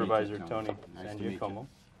my supervisor, Tony Nice to meet you. Sangiacomo.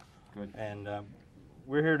 Good. And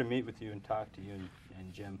we're here to meet with you and talk to you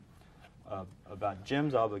and Jim about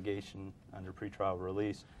Jim's obligation under pretrial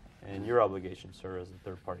release and your obligation, sir, as a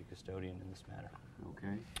third-party custodian in this matter.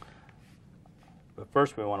 Okay. But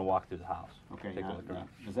first, we want to walk through the house. Okay. Take a look around.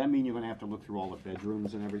 Does that mean you're going to have to look through all the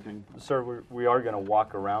bedrooms and everything? Sir, we are going to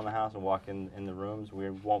walk around the house and walk in the rooms. We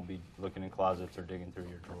won't be looking in closets or digging through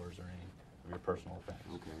your drawers or any of your personal effects.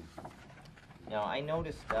 Okay. Now, I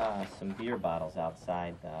noticed some beer bottles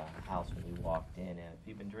outside the house when you walked in. Have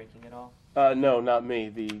you been drinking at all? No, not me.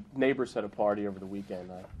 The neighbors had a party over the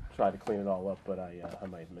weekend. I tried to clean it all up, but I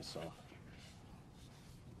might have missed some.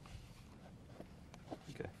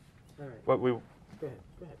 Okay. All right. What we Go ahead.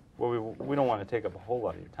 Go ahead. Well, we don't want to take up a whole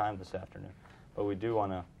lot of your time this afternoon, but we do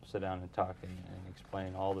want to sit down and talk and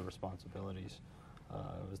explain all the responsibilities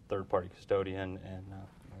as third-party custodian and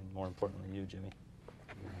more importantly, you, Jimmy.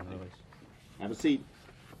 Have a seat.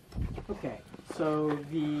 Okay, so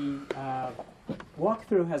the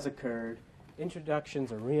walkthrough has occurred.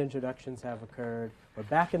 Introductions or reintroductions have occurred. We're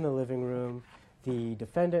back in the living room. The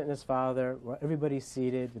defendant and his father, everybody's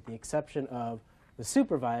seated with the exception of the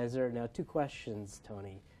supervisor. Now, two questions,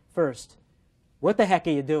 Tony. First, what the heck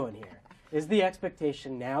are you doing here? Is the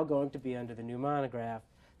expectation now going to be under the new monograph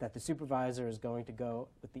that the supervisor is going to go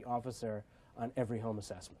with the officer on every home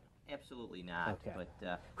assessment? Absolutely not. Okay.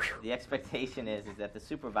 But the expectation is that the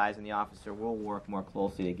supervisor and the officer will work more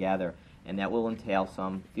closely together, and that will entail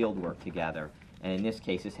some field work together. And in this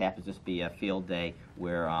case, this happens to be a field day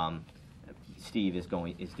where Steve is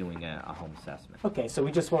doing a home assessment. Okay, so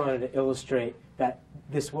we just wanted to illustrate that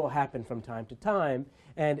this will happen from time to time,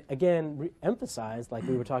 and again, emphasize, like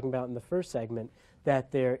we were talking about in the first segment,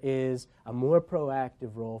 that there is a more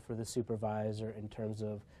proactive role for the supervisor in terms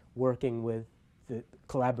of working with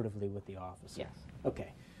collaboratively with the officer. Yes.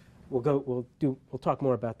 Okay, we'll talk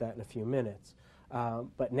more about that in a few minutes.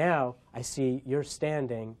 But now I see you're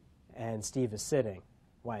standing and Steve is sitting.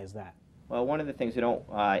 Why is that? Well, one of the things we don't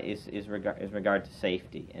is regard to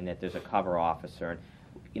safety, and that there's a cover officer. And,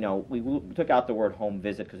 we took out the word home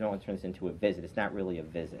visit because we don't want to turn this into a visit. It's not really a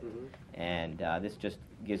visit. Mm-hmm. And this just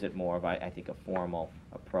gives it more of, I think, a formal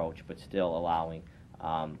approach, but still allowing,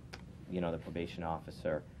 the probation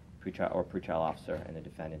officer, pretrial officer, and the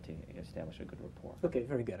defendant to establish a good rapport. Okay,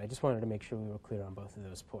 very good. I just wanted to make sure we were clear on both of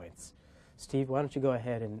those points. Steve, why don't you go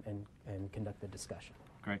ahead and conduct the discussion?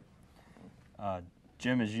 Great.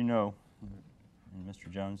 Jim, as you know, and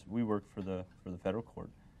Mr. Jones, we work for the federal court,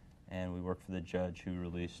 and we work for the judge who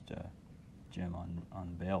released Jim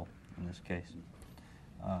on bail in this case.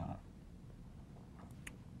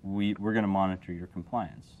 We're going to monitor your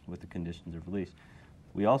compliance with the conditions of release.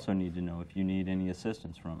 We also need to know if you need any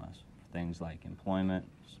assistance from us, things like employment,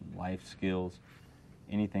 some life skills,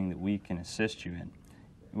 anything that we can assist you in.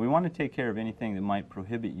 We want to take care of anything that might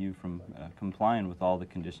prohibit you from complying with all the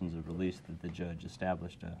conditions of release that the judge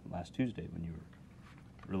established last Tuesday when you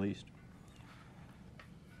were released.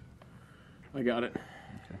 I got it.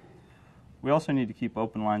 Okay. We also need to keep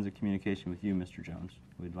open lines of communication with you, Mr. Jones.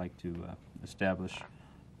 We'd like to establish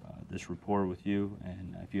this rapport with you,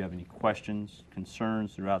 and if you have any questions,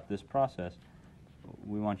 concerns throughout this process,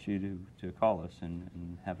 we want you to call us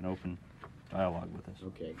and have an open dialogue with us.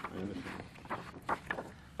 Okay, I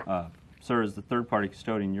understand. Sir, as the third-party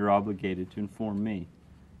custodian, you're obligated to inform me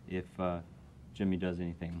if Jimmy does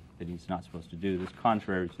anything that he's not supposed to do that's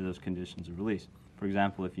contrary to those conditions of release. For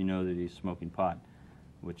example, if you know that he's smoking pot,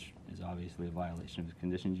 which is obviously a violation of his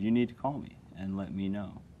conditions, you need to call me and let me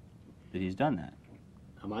know that he's done that.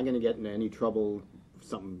 Am I going to get into any trouble,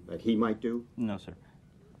 something that he might do? No, sir.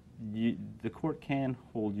 The court can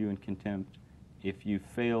hold you in contempt if you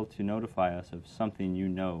fail to notify us of something you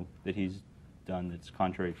know that he's done that's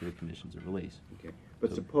contrary to the conditions of release. Okay.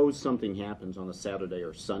 But suppose something happens on a Saturday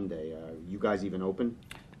or Sunday, you guys even open?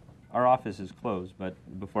 Our office is closed, but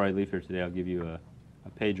before I leave here today, I'll give you a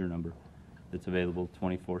pager number that's available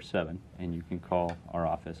 24/7, and you can call our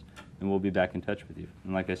office, and we'll be back in touch with you.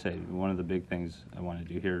 And like I say, one of the big things I want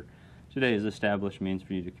to do here today is establish means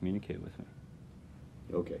for you to communicate with me.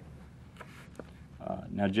 Okay.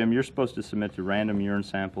 Now, Jim, you're supposed to submit the random urine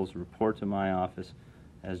samples, report to my office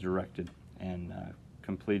as directed, and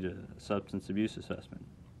complete a substance abuse assessment.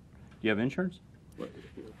 Do you have insurance?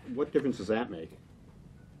 What difference does that make?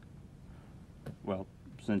 Well,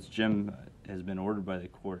 since Jim has been ordered by the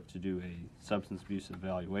court to do a substance abuse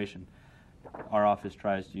evaluation, our office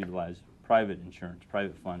tries to utilize private insurance,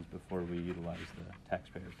 private funds, before we utilize the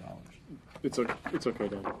taxpayers' dollars. It's okay,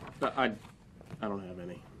 Dad. I don't have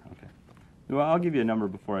any. Okay. Well, I'll give you a number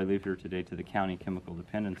before I leave here today to the County Chemical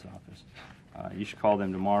Dependents Office. You should call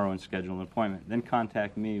them tomorrow and schedule an appointment. Then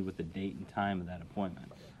contact me with the date and time of that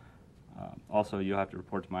appointment. Also, you'll have to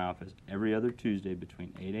report to my office every other Tuesday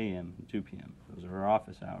between 8 a.m. and 2 p.m. Those are our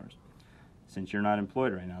office hours. Since you're not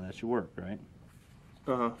employed right now, that's your work, right?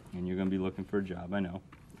 Uh-huh. And you're going to be looking for a job, I know.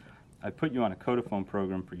 I put you on a Codaphone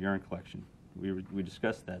program for urine collection. We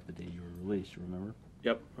discussed that the day you were released, you remember?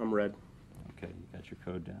 Yep, I'm red. Okay, you got your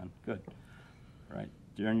code down. Good. All right.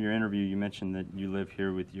 During your interview, you mentioned that you live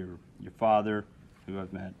here with your father, who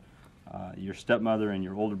I've met, your stepmother, and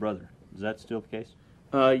your older brother. Is that still the case?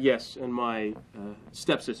 Yes, and my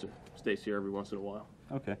stepsister stays here every once in a while.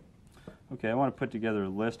 Okay. Okay, I want to put together a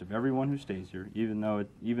list of everyone who stays here, even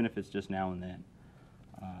if it's just now and then.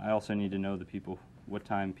 I also need to know what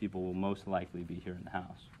time people will most likely be here in the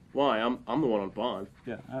house. Why? I'm the one on bond.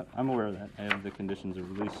 Yeah, I'm aware of that. I have the conditions of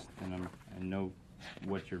release, and I know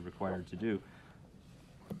what you're required to do.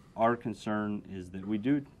 Our concern is that we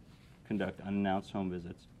do conduct unannounced home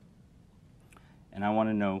visits, and I want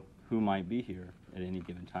to know who might be here at any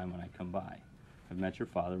given time when I come by. I've met your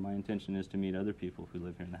father. My intention is to meet other people who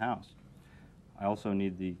live here in the house. I also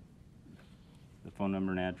need the phone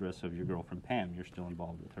number and address of your girlfriend, Pam. You're still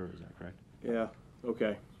involved with her, is that correct? Yeah,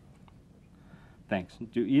 okay. Thanks.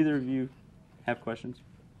 Do either of you have questions?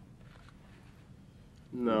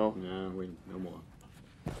 No. No more.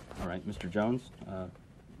 All right, Mr. Jones.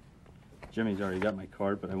 Jimmy's already got my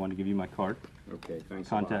card, but I want to give you my card. Okay, thanks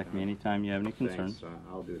Contact a lot. me anytime you have any concerns. Thanks,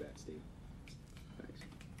 I'll do that, Steve. Thanks.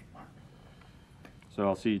 So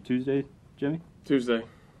I'll see you Tuesday, Jimmy? Tuesday.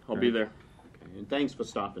 I'll be there. Okay, and thanks for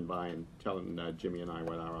stopping by and telling Jimmy and I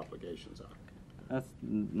what our obligations are. That's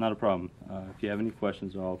not a problem. If you have any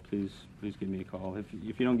questions at all, please give me a call. If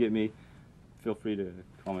you don't get me, feel free to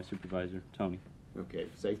call my supervisor, Tony. Okay,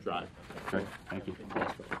 safe drive. Great, thank you.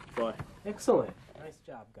 Bye. Excellent. Nice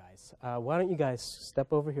job, guys. Why don't you guys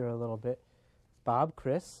step over here a little bit. Bob,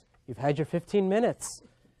 Chris, you've had your 15 minutes.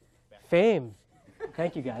 Fame.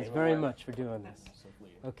 Thank you guys very much for doing this.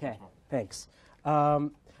 Okay, thanks.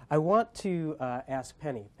 I want to ask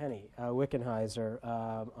Penny Wickenheiser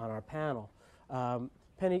on our panel.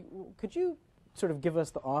 Penny, could you sort of give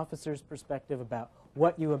us the officer's perspective about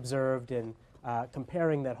what you observed in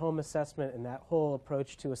comparing that home assessment and that whole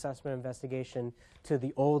approach to assessment investigation to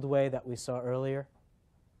the old way that we saw earlier?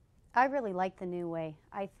 I really like the new way.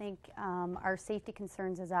 I think our safety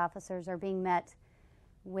concerns as officers are being met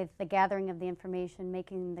with the gathering of the information,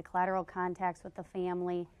 making the collateral contacts with the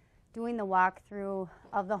family, doing the walkthrough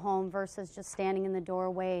of the home versus just standing in the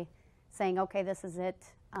doorway saying, okay, this is it,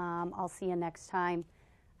 I'll see you next time.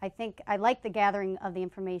 I like the gathering of the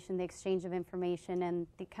information, the exchange of information, and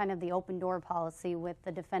the kind of the open door policy with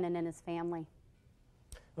the defendant and his family.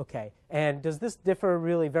 Okay, and does this differ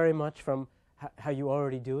really very much from how you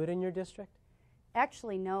already do it in your district?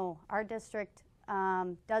 Actually, no. Our district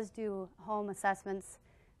does do home assessments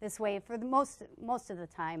this way for the most of the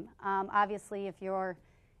time. Obviously, if you're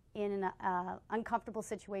in an uncomfortable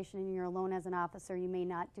situation and you're alone as an officer, you may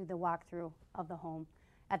not do the walkthrough of the home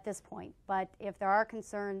at this point. But if there are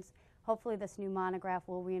concerns, hopefully this new monograph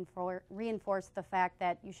will reinforce the fact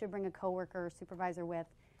that you should bring a coworker or supervisor with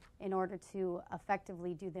in order to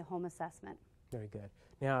effectively do the home assessment. Very good.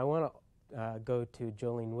 Now I want to go to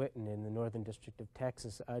Jolene Witten in the Northern District of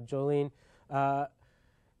Texas. Jolene,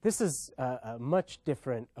 this is a much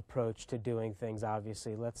different approach to doing things,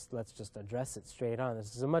 obviously. Let's just address it straight on.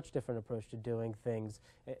 This is a much different approach to doing things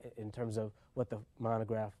in terms of what the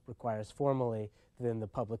monograph requires formally than the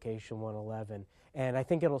publication 111. And I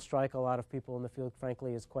think it'll strike a lot of people in the field,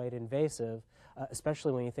 frankly, as quite invasive,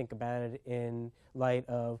 especially when you think about it in light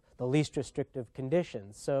of the least restrictive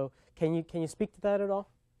conditions. So can you speak to that at all?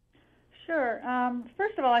 Sure.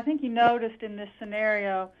 First of all, I think you noticed in this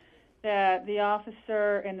scenario that the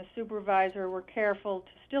officer and the supervisor were careful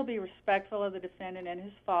to still be respectful of the defendant and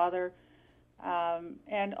his father,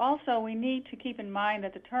 And also, we need to keep in mind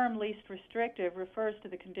that the term least restrictive refers to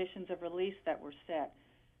the conditions of release that were set.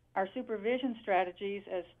 Our supervision strategies,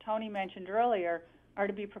 as Tony mentioned earlier, are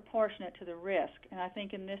to be proportionate to the risk. And I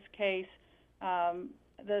think in this case,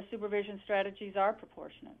 the supervision strategies are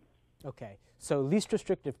proportionate. Okay, so least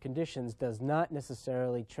restrictive conditions does not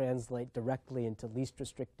necessarily translate directly into least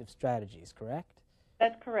restrictive strategies, correct?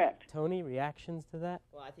 That's correct. Tony, reactions to that?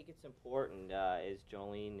 Well, I think it's important, as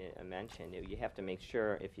Jolene mentioned, you have to make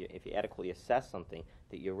sure if you adequately assess something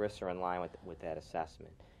that your risks are in line with that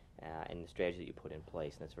assessment and the strategy that you put in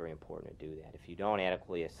place, and it's very important to do that. If you don't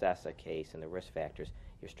adequately assess a case and the risk factors,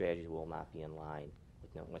 your strategy will not be in line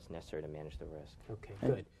with what's necessary to manage the risk. Okay,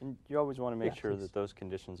 good. And you always want to make sure please. that those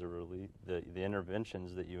conditions of release, the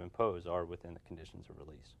interventions that you impose are within the conditions of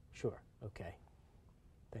release. Sure, okay.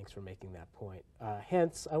 Thanks for making that point.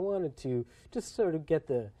 Hence, I wanted to just sort of get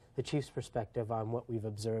the Chief's perspective on what we've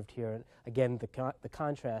observed here. And again, the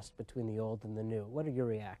contrast between the old and the new. What are your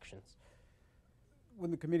reactions? When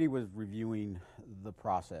the committee was reviewing the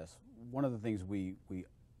process, one of the things we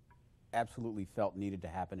absolutely felt needed to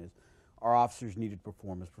happen is our officers needed to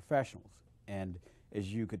perform as professionals. And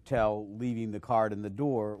as you could tell, leaving the card in the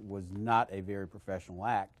door was not a very professional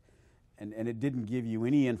act. And it didn't give you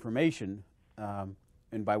any information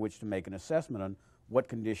and by which to make an assessment on what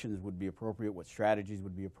conditions would be appropriate, what strategies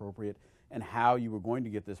would be appropriate, and how you were going to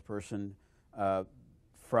get this person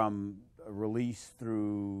from release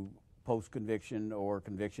through post-conviction or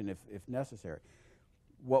conviction if necessary.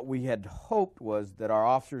 What we had hoped was that our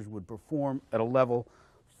officers would perform at a level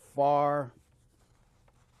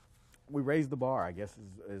we raised the bar, I guess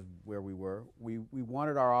is where we were. We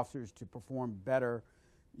wanted our officers to perform better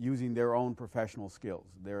using their own professional skills,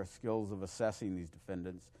 their skills of assessing these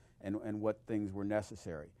defendants and what things were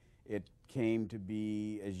necessary. It came to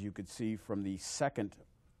be, as you could see from the second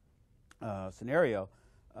scenario,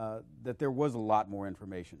 that there was a lot more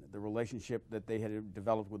information. The relationship that they had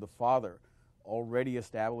developed with the father already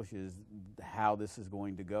establishes how this is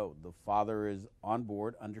going to go. The father is on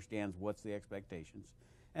board, understands what's the expectations,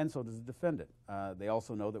 and so does the defendant. They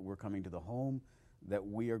also know that we're coming to the home, that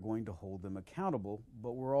we are going to hold them accountable,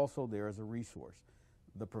 but we're also there as a resource.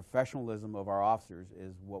 The professionalism of our officers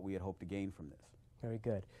is what we had hoped to gain from this. Very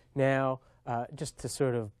good. Now, just to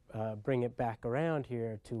sort of bring it back around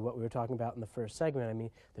here to what we were talking about in the first segment, I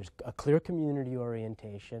mean, there's a clear community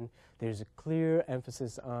orientation. There's a clear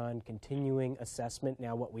emphasis on continuing assessment.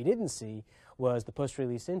 Now, what we didn't see was the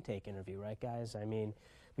post-release intake interview, right, guys? I mean,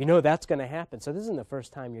 we know that's going to happen. So this isn't the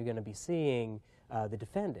first time you're going to be seeing the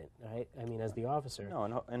defendant, right? I mean, as the officer.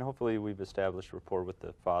 No, and hopefully we've established rapport with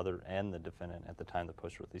the father and the defendant at the time of the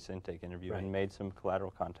post-release intake interview and made some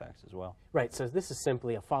collateral contacts as well. Right, so this is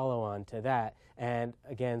simply a follow-on to that. And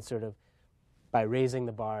again, sort of by raising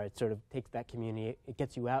the bar, it sort of takes that community, it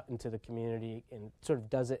gets you out into the community and sort of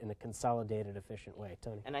does it in a consolidated, efficient way.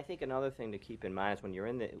 Tony? And I think another thing to keep in mind is when you're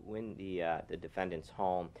in the defendant's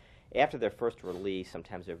home, after their first release,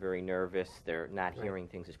 sometimes they're very nervous. They're not hearing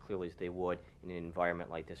things as clearly as they would in an environment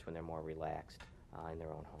like this when they're more relaxed in their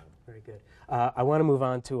own home. Very good. I want to move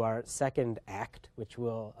on to our second act, which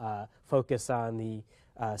will focus on the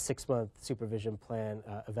 6-month supervision plan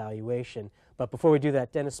evaluation. But before we do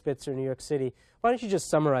that, Dennis Spitzer, New York City, why don't you just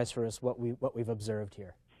summarize for us what we've observed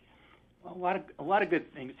here? Well, a lot of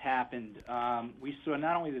good things happened. We saw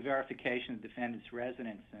not only the verification of the defendant's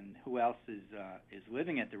residence and who else is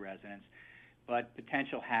living at the residence, but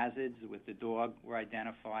potential hazards with the dog were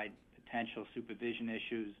identified, potential supervision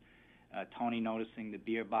issues. Tony noticing the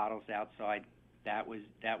beer bottles outside, that was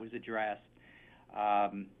addressed.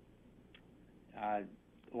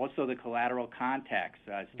 Also the collateral contacts,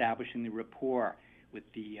 establishing the rapport with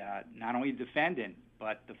the not only the defendant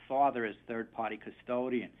but the father as third-party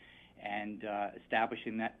custodian, and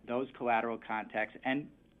establishing those collateral contacts and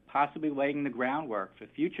possibly laying the groundwork for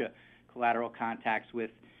future collateral contacts with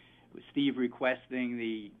Steve requesting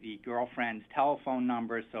the girlfriend's telephone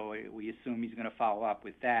number, so we assume he's going to follow up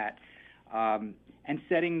with that, and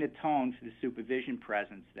setting the tone for the supervision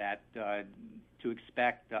presence that to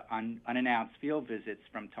expect unannounced field visits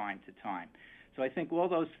from time to time. So I think all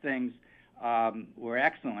those things were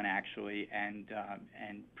excellent, actually, and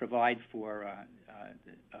provide for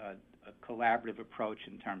a collaborative approach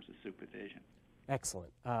in terms of supervision.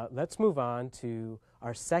 Excellent. Let's move on to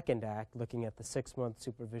our second act, looking at the 6-month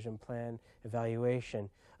supervision plan evaluation.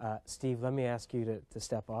 Steve, let me ask you to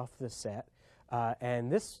step off the set.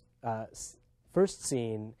 And this first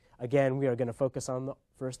scene, again, we are going to focus on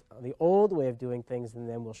the old way of doing things, and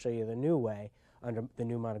then we'll show you the new way under the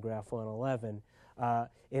new Monograph 111.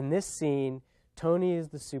 In this scene, Tony is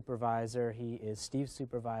the supervisor. He is Steve's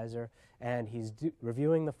supervisor, and he's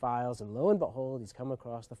reviewing the files, and lo and behold, he's come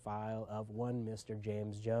across the file of one Mr.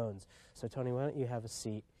 James Jones. So, Tony, why don't you have a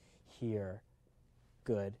seat here?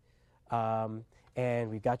 Good. And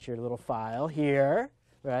we've got your little file here,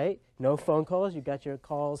 right? No phone calls. You've got your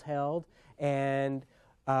calls held. And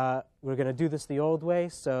we're going to do this the old way,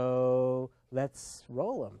 so let's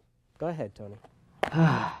roll them. Go ahead, Tony.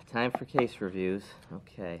 Time for case reviews.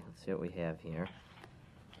 Okay, let's see what we have here.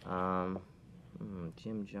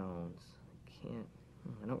 Jim Jones.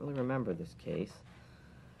 I don't really remember this case.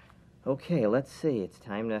 Okay, let's see. It's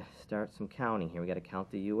time to start some counting here. We got to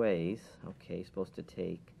count the UAs. Okay, supposed to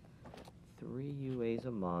take 3 UAs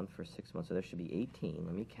a month for 6 months, so there should be 18.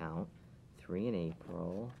 Let me count. 3 in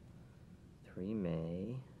April, 3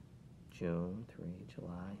 May, June, 3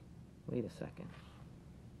 July. Wait a second.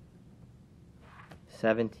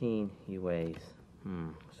 17 UAs.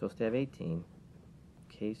 Supposed to have 18.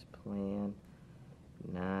 Case plan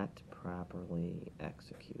not properly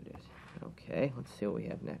executed. Okay, let's see what we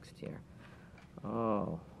have next here.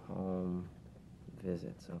 Oh, home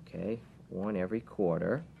visits. Okay, 1 every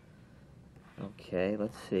quarter. Okay,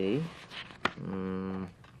 let's see.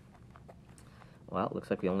 Well, it looks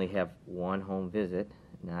like we only have 1 home visit,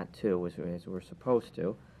 not 2 as we're supposed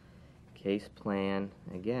to. Case plan,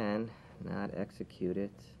 again, not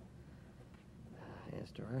executed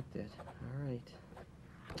as directed. All right.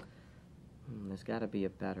 There's got to be a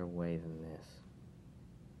better way than this.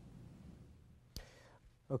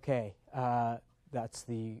 Okay, that's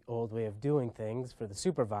the old way of doing things for the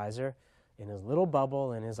supervisor in his little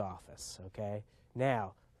bubble in his office, okay?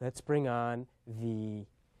 Now, let's bring on the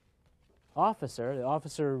officer. The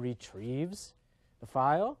officer retrieves the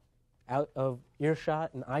file out of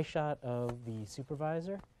earshot and eyeshot of the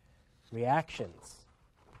supervisor. Reactions.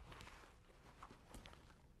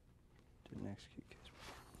 Didn't execute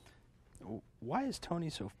case. Why is Tony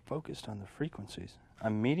so focused on the frequencies?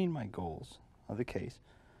 I'm meeting my goals of the case.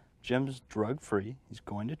 Jim's drug-free. He's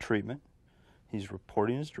going to treatment. He's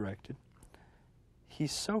reporting as directed.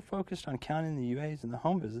 He's so focused on counting the UAs and the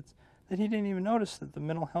home visits that he didn't even notice that the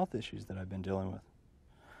mental health issues that I've been dealing with.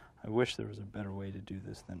 I wish there was a better way to do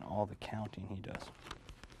this than all the counting he does.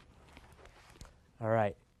 All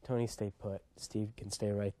right, Tony, stay put. Steve can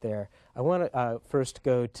stay right there. I want to first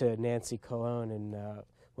go to Nancy Colon in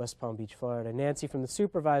West Palm Beach, Florida. Nancy, from the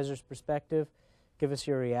supervisor's perspective, give us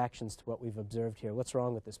your reactions to what we've observed here. What's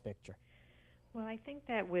wrong with this picture? Well, I think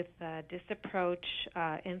that with this approach,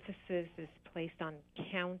 emphasis is placed on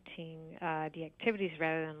counting the activities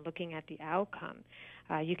rather than looking at the outcome.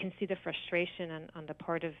 You can see the frustration on the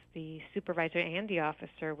part of the supervisor and the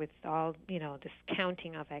officer with all, this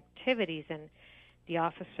counting of activities, and the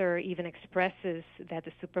officer even expresses that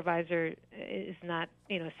the supervisor is not,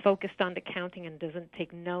 is focused on the counting and doesn't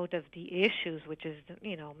take note of the issues, which is,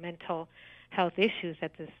 mental health issues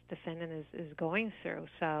that this defendant is going through.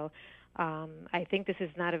 So I think this is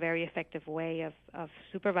not a very effective way of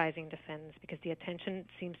supervising defendants because the attention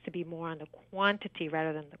seems to be more on the quantity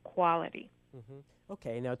rather than the quality. Mm-hmm.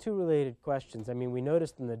 Okay, now 2 related questions. I mean, we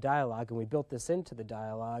noticed in the dialogue, and we built this into the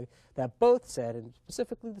dialogue, that both said, and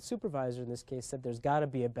specifically the supervisor in this case said, there's got to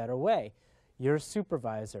be a better way. You're a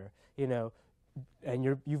supervisor,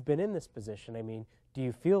 and you've been in this position. I mean, do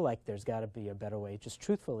you feel like there's got to be a better way, just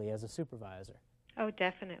truthfully as a supervisor? Oh,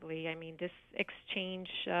 definitely. I mean, this exchange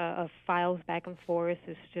of files back and forth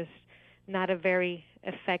is just not a very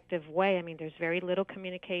effective way. I mean, there's very little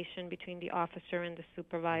communication between the officer and the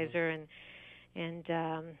supervisor, and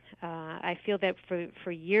I feel that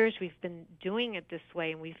for years we've been doing it this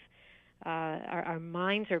way, and we've our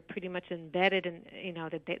minds are pretty much embedded in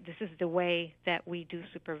that this is the way that we do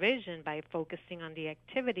supervision by focusing on the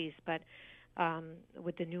activities. But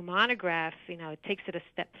with the new monograph, it takes it a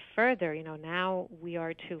step further. Now we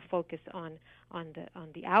are to focus on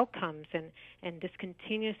the outcomes, and this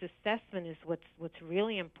continuous assessment is what's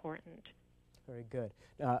really important. Very good.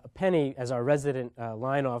 Penny, as our resident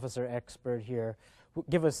line officer expert here,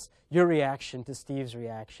 give us your reaction to Steve's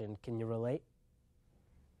reaction. Can you relate?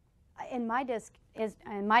 In my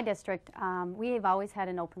district, we have always had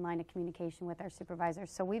an open line of communication with our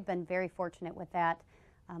supervisors, so we've been very fortunate with that.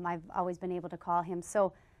 I've always been able to call him.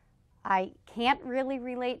 So I can't really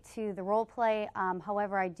relate to the role play.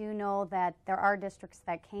 However, I do know that there are districts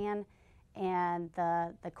that can, and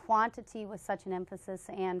the quantity was such an emphasis,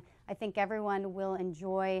 and I think everyone will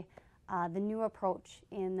enjoy the new approach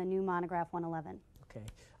in the new Monograph 111. Okay.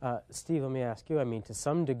 Steve, let me ask you, I mean, to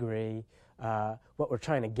some degree, what we're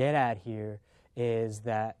trying to get at here is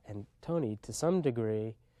that, and Tony, to some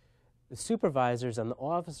degree, the supervisors and the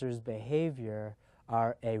officers' behavior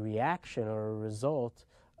are a reaction or a result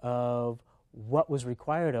of what was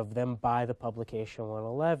required of them by the publication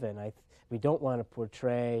 111. We don't want to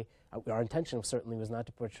portray, our intention certainly was not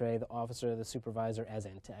to portray the officer or the supervisor as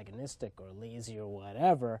antagonistic or lazy or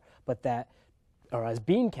whatever, but that, or as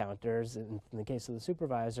bean counters in the case of the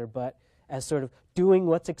supervisor, but as sort of doing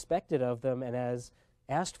what's expected of them and as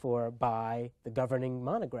asked for by the governing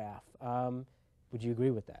monograph. Would you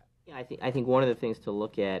agree with that? Yeah, I think one of the things to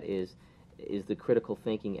look at is the critical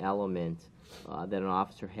thinking element that an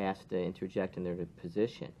officer has to interject in their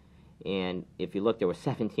position. And if you look, there were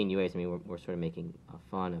 17 UAs. I mean, we're sort of making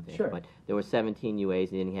fun of it. Sure. But there were 17 UAs,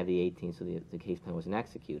 and didn't have the 18, so the case plan wasn't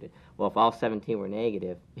executed. Well, if all 17 were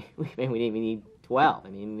negative, we didn't even need 12. I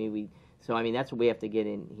mean, that's what we have to get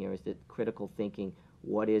in here, is the critical thinking,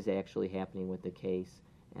 what is actually happening with the case.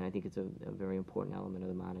 And I think it's a very important element of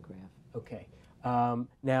the monograph. Okay.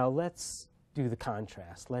 Now let's do the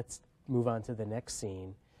contrast. Let's move on to the next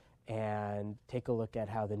scene and take a look at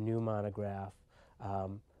how the new monograph,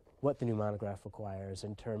 what the new monograph requires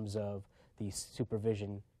in terms of the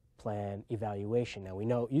supervision plan evaluation. Now we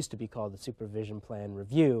know it used to be called the supervision plan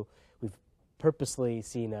review. We've purposely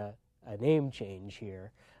seen a name change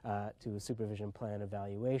here to a supervision plan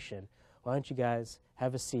evaluation. Why don't you guys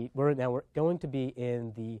have a seat? We're going to be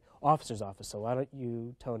in the officer's office, so why don't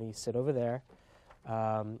you, Tony, sit over there,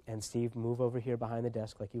 and Steve, move over here behind the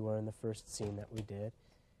desk like you were in the first scene that we did.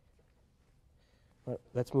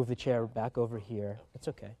 Let's move the chair back over here. That's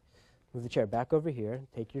okay. Move the chair back over here.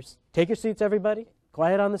 Take your seats, everybody.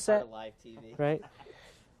 Quiet on the set. Live TV. Right.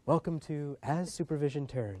 Welcome to As Supervision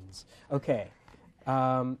Turns. Okay.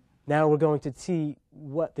 Now we're going to see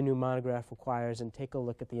what the new monograph requires and take a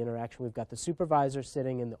look at the interaction. We've got the supervisor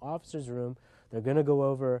sitting in the officer's room. They're going to go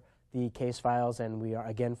over the case files, and we are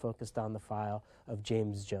again focused on the file of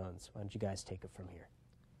James Jones. Why don't you guys take it from here?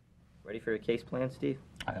 Ready for your case plan, Steve?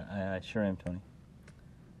 I sure am, Tony.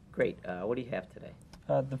 Great. What do you have today?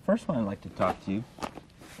 The first one I'd like to talk to you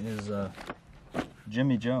is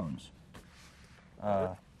Jimmy Jones.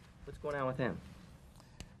 What's going on with him?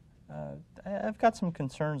 I've got some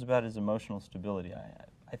concerns about his emotional stability.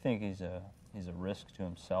 I think he's a risk to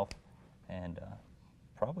himself and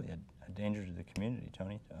probably a danger to the community,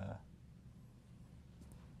 Tony.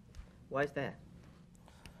 Why is that?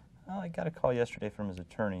 Well, I got a call yesterday from his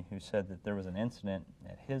attorney who said that there was an incident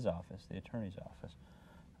at his office, the attorney's office,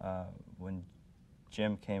 when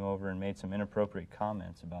Jim came over and made some inappropriate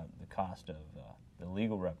comments about the cost of the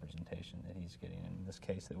legal representation that he's getting in this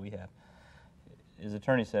case that we have. His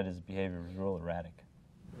attorney said his behavior was real erratic.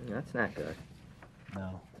 That's not good.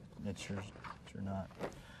 No, it's sure not.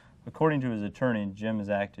 According to his attorney, Jim has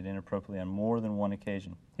acted inappropriately on more than one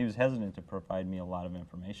occasion. He was hesitant to provide me a lot of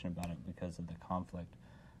information about it because of the conflict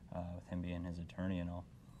with him being his attorney and all.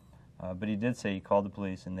 But he did say he called the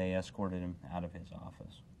police and they escorted him out of his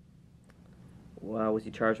office. Well, was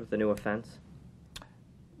he charged with a new offense?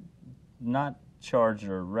 Not charged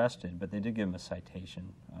or arrested, but they did give him a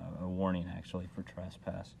citation, a warning actually, for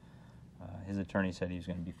trespass. His attorney said he was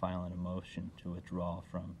going to be filing a motion to withdraw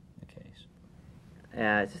from the case.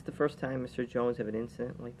 Is this the first time Mr. Jones had an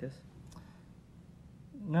incident like this?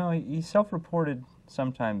 No, he self-reported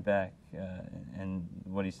some time back, and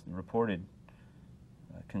what he reported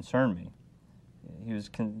concerned me. He was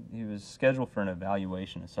scheduled for an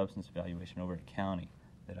evaluation, a substance evaluation over at the county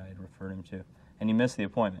that I had referred him to, and he missed the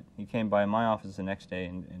appointment. He came by my office the next day,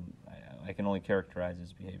 and I can only characterize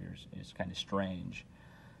his behavior as kind of strange.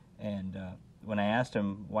 And when I asked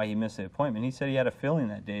him why he missed the appointment, he said he had a feeling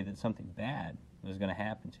that day that something bad was going to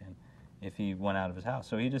happen to him if he went out of his house.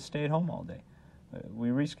 So he just stayed home all day. We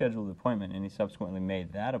rescheduled the appointment, and he subsequently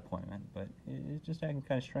made that appointment, but it just acted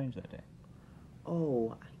kind of strange that day.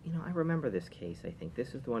 Oh, I remember this case, I think.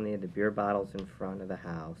 This is the one they had the beer bottles in front of the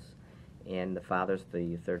house, and the father's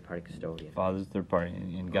the third-party custodian. Father's third party,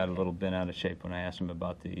 and got a little bent out of shape when I asked him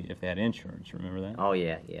about if they had insurance. Remember that? Oh,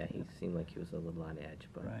 yeah. He seemed like he was a little on edge.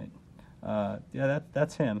 But. Right. Yeah,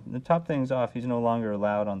 that's him. To top things off, he's no longer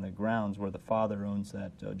allowed on the grounds where the father owns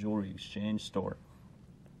that jewelry exchange store,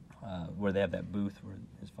 where they have that booth where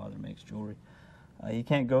his father makes jewelry. He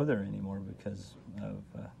can't go there anymore because of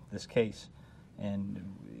this case. And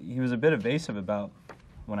he was a bit evasive about,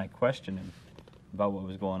 when I questioned him about what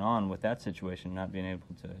was going on with that situation, not being able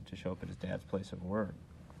to show up at his dad's place of work.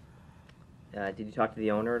 Did you talk to the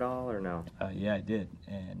owner at all, or no? Yeah, I did.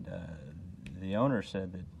 And the owner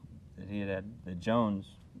said that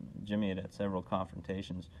Jimmy had had several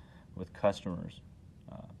confrontations with customers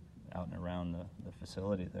out and around the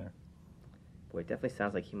facility there. Boy, it definitely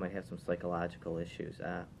sounds like he might have some psychological issues.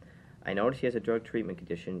 I noticed he has a drug treatment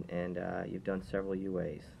condition, and you've done several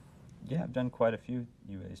UAs. Yeah, I've done quite a few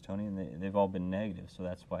UAs, Tony, and they've all been negative, so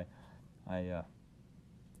that's why I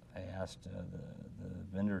asked the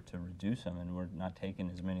vendor to reduce them, and we're not taking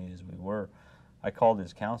as many as we were. I called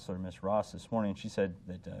his counselor, Miss Ross, this morning, and she said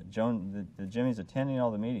that that Jimmy's attending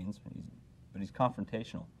all the meetings, but he's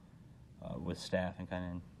confrontational with staff and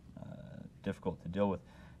kind of difficult to deal with.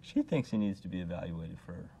 She thinks he needs to be evaluated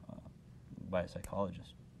by a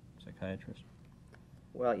psychiatrist.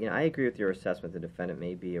 Well, I agree with your assessment. The defendant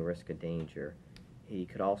may be a risk of danger. He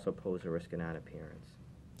could also pose a risk of non-appearance.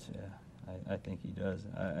 Yeah, I think he does.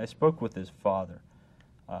 I spoke with his father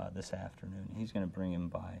this afternoon. He's going to bring him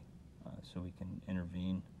by so we can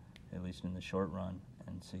intervene, at least in the short run,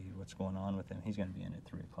 and see what's going on with him. He's going to be in at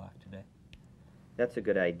 3 o'clock today. That's a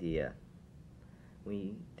good idea.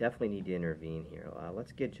 We definitely need to intervene here.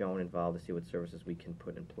 Let's get Joan involved to see what services we can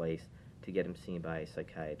put in place to get him seen by a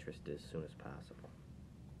psychiatrist as soon as possible.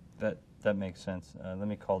 That makes sense. Let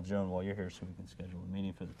me call Joan while you're here so we can schedule a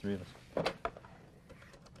meeting for the three of us.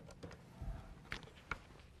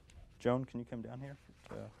 Joan, can you come down here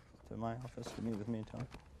to my office to meet with me and Tony?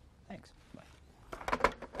 Thanks.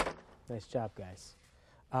 Bye. Nice job, guys.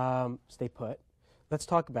 Stay put. Let's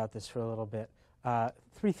talk about this for a little bit.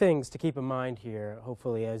 3 things to keep in mind here.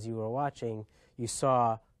 Hopefully, as you were watching, you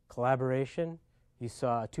saw collaboration, you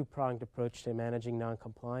saw a 2-pronged approach to managing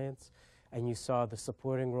noncompliance, and you saw the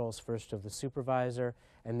supporting roles first of the supervisor,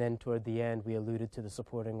 and then toward the end we alluded to the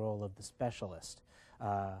supporting role of the specialist.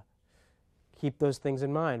 Keep those things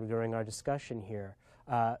in mind during our discussion here.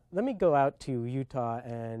 Let me go out to Utah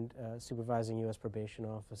and Supervising U.S. Probation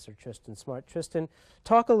Officer Tristan Smart. Tristan,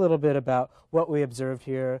 talk a little bit about what we observed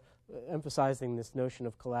here, emphasizing this notion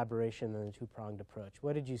of collaboration and the 2-pronged approach.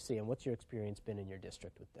 What did you see, and what's your experience been in your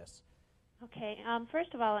district with this? Okay,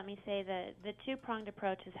 first of all, let me say that the 2-pronged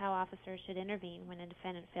approach is how officers should intervene when a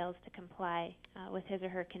defendant fails to comply with his or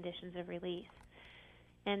her conditions of release.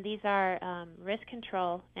 And these are risk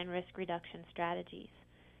control and risk reduction strategies.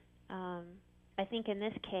 I think in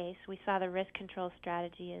this case, we saw the risk control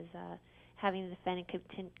strategy as having the defendant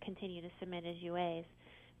continue to submit his UAs,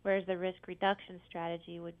 whereas the risk reduction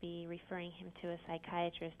strategy would be referring him to a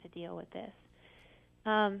psychiatrist to deal with this.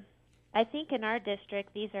 I think in our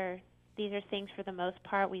district, these are things for the most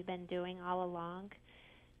part we've been doing all along.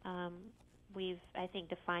 We've, I think,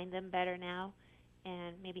 defined them better now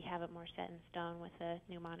and maybe have it more set in stone with a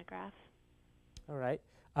new monograph. All right.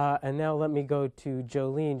 And now let me go to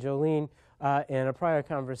Jolene. Jolene, in a prior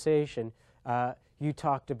conversation, you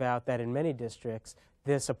talked about that in many districts,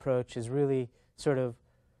 this approach is really sort of,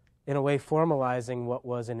 in a way, formalizing what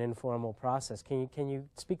was an informal process. Can you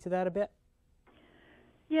speak to that a bit?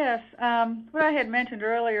 Yes. What I had mentioned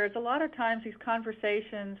earlier is a lot of times these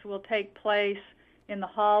conversations will take place in the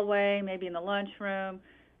hallway, maybe in the lunchroom,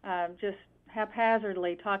 just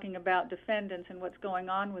haphazardly talking about defendants and what's going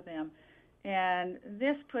on with them. And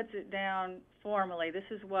this puts it down formally. This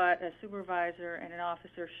is what a supervisor and an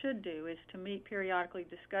officer should do, is to meet periodically,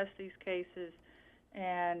 discuss these cases,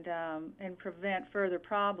 and prevent further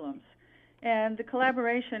problems. And the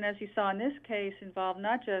collaboration, as you saw in this case, involved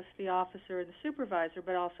not just the officer or the supervisor,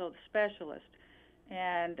 but also the specialist.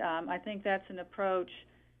 And I think that's an approach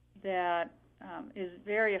that is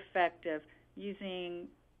very effective, using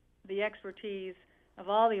the expertise of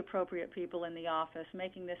all the appropriate people in the office,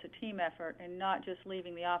 making this a team effort and not just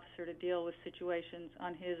leaving the officer to deal with situations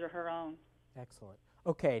on his or her own. Excellent.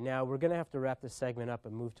 Okay, now we're going to have to wrap this segment up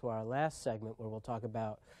and move to our last segment where we'll talk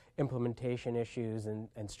about implementation issues and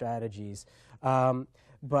strategies.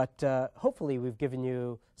 But hopefully we've given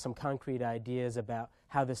you some concrete ideas about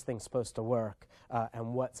how this thing's supposed to work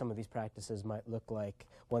and what some of these practices might look like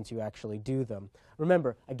once you actually do them.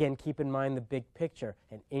 Remember, again, keep in mind the big picture,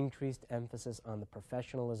 an increased emphasis on the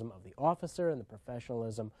professionalism of the officer and the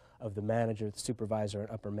professionalism of the manager, the supervisor, and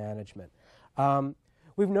upper management.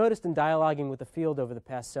 We've noticed in dialoguing with the field over the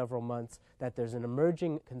past several months that there's an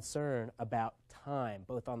emerging concern about time,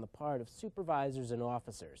 both on the part of supervisors and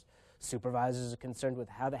officers. Supervisors are concerned with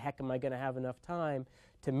how the heck am I going to have enough time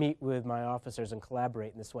to meet with my officers and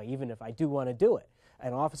collaborate in this way, even if I do want to do it.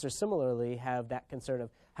 And officers similarly have that concern of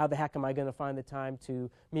how the heck am I going to find the time to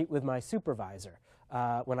meet with my supervisor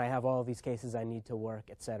when I have all these cases I need to work,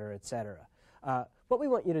 et cetera, et cetera. What we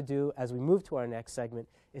want you to do as we move to our next segment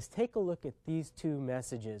is take a look at these 2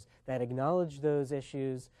 messages that acknowledge those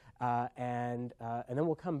issues, and then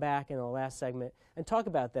we'll come back in the last segment and talk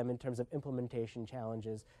about them in terms of implementation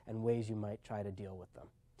challenges and ways you might try to deal with them.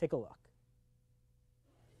 Take a look.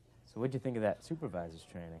 So what did you think of that supervisor's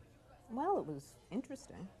training? Well, it was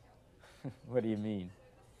interesting. What do you mean?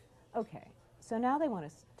 Okay, so now they want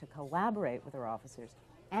us to collaborate with our officers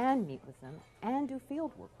and meet with them and do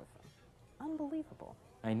field work with them. unbelievable.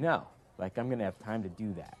 I know. Like, I'm going to have time to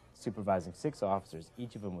do that, supervising 6 officers,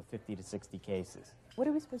 each of them with 50 to 60 cases. What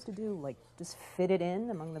are we supposed to do, like just fit it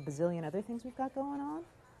in among the bazillion other things we've got going on?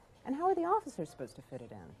 And how are the officers supposed to fit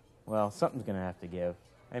it in? Well, something's going to have to give.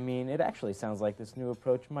 I mean, it actually sounds like this new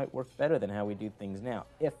approach might work better than how we do things now,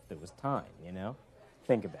 if there was time, you know?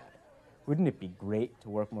 Think about it. Wouldn't it be great to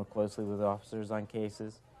work more closely with officers on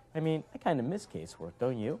cases? I mean, I kind of miss casework,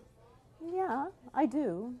 don't you? Yeah, I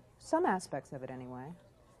do. Some aspects of it, anyway.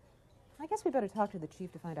 I guess we better talk to the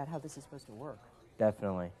chief to find out how this is supposed to work.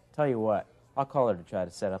 Definitely. Tell you what, I'll call her to try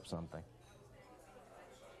to set up something.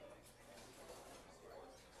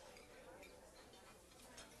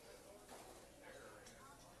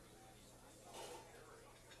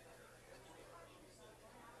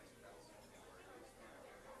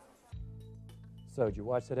 So, did you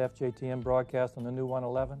watch that FJTM broadcast on the new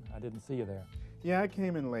 111? I didn't see you there. Yeah, I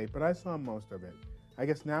came in late, but I saw most of it. I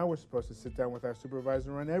guess now we're supposed to sit down with our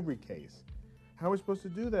supervisor on every case. How are we supposed to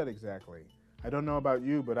do that exactly? I don't know about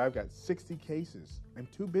you, but I've got 60 cases. I'm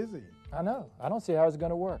too busy. I know. I don't see how it's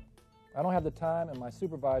going to work. I don't have the time, and my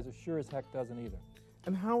supervisor sure as heck doesn't either.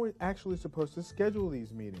 And how are we actually supposed to schedule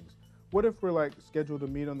these meetings? What if we're like scheduled to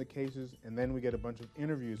meet on the cases and then we get a bunch of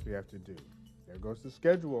interviews we have to do? There goes the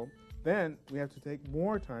schedule. Then we have to take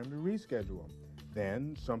more time to reschedule.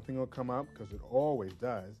 Then something will come up, because it always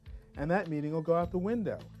does, and that meeting will go out the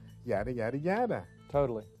window. Yada, yada, yada.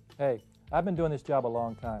 Totally. Hey, I've been doing this job a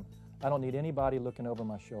long time. I don't need anybody looking over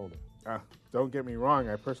my shoulder. Don't get me wrong.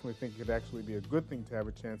 I personally think it could actually be a good thing to have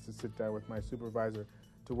a chance to sit down with my supervisor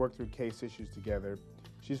to work through case issues together.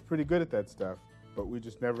 She's pretty good at that stuff, but we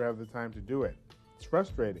just never have the time to do it. It's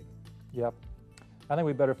frustrating. Yep. I think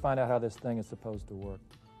we better find out how this thing is supposed to work.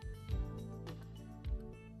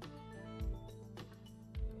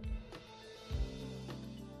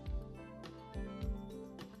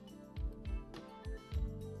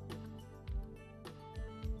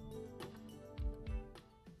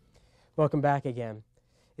 Welcome back again.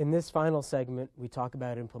 In this final segment, we talk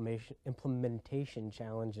about implementation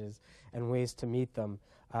challenges and ways to meet them.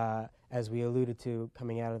 As we alluded to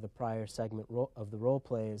coming out of the prior segment of the role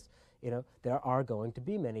plays, you know, there are going to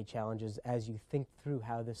be many challenges as you think through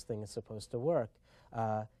how this thing is supposed to work.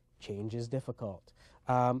 Change is difficult.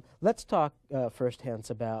 Let's talk first,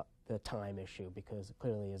 Hans, about the time issue, because it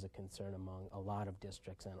clearly is a concern among a lot of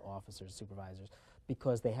districts and officers, supervisors,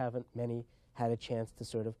 because they haven't many had a chance to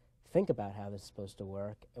sort of think about how this is supposed to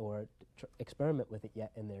work or experiment with it yet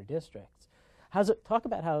in their districts. Talk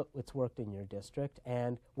about how it's worked in your district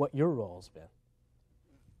and what your role's been.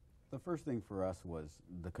 The first thing for us was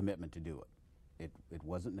the commitment to do it. It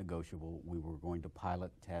wasn't negotiable. We were going to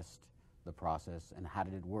pilot test the process and how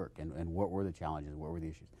did it work and what were the challenges, what were the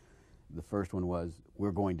issues. The first one was,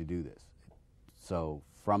 we're going to do this. So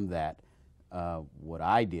from that, what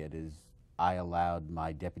I did is I allowed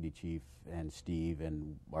my deputy chief and Steve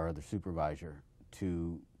and our other supervisor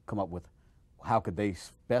to come up with how could they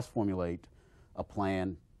best formulate a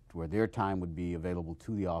plan where their time would be available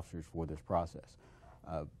to the officers for this process.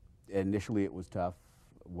 Initially it was tough.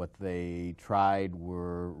 What they tried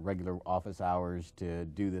were regular office hours to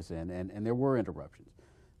do this in, and there were interruptions.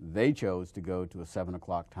 They chose to go to a 7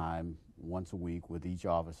 o'clock time once a week with each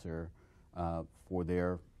officer for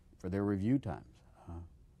their review times.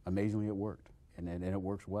 Amazingly, it worked, and it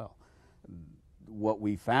works well. What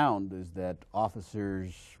we found is that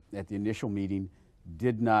officers at the initial meeting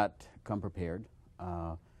did not come prepared,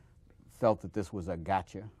 felt that this was a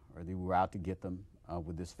gotcha, or they were out to get them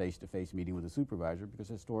with this face-to-face meeting with the supervisor, because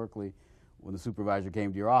historically, when the supervisor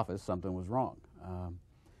came to your office, something was wrong.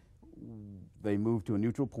 They moved to a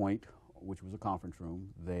neutral point, which was a conference room.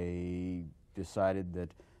 They decided that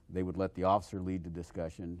they would let the officer lead the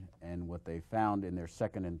discussion, and what they found in their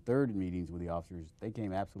second and third meetings with the officers, they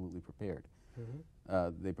came absolutely prepared.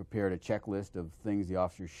 Mm-hmm. They prepared a checklist of things the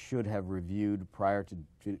officers should have reviewed prior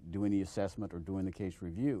to doing the assessment or doing the case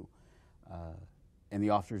review, and the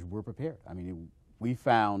officers were prepared. I mean, we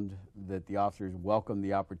found that the officers welcomed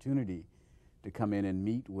the opportunity to come in and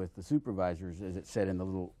meet with the supervisors, as it said in the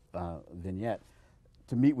little vignette,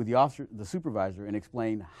 to meet with the supervisor and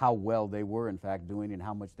explain how well they were in fact doing and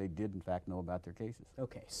how much they did in fact know about their cases.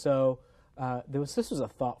 Okay, so this was a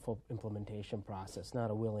thoughtful implementation process,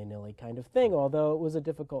 not a willy-nilly kind of thing, although it was a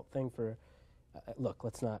difficult thing for, look,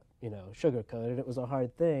 let's not, sugarcoat it. It was a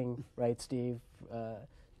hard thing, right, Steve,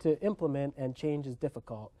 to implement, and change is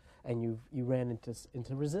difficult, and you ran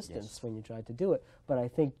into resistance Yes. when you tried to do it. But I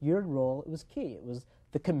think your role was key. It was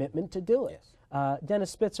the commitment to do it. Yes.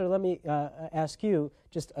 Dennis Spitzer, let me ask you,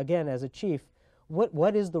 just again as a chief,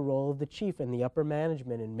 what is the role of the chief and the upper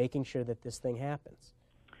management in making sure that this thing happens?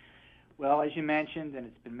 Well, as you mentioned, and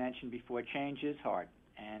it's been mentioned before, change is hard.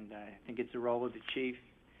 And I think it's the role of the chief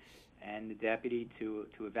and the deputy to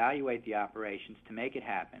evaluate the operations, to make it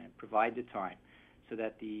happen and provide the time so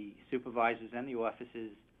that the supervisors and the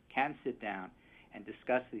officers can sit down and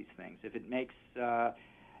discuss these things. If it makes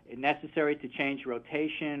it necessary to change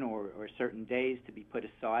rotation or certain days to be put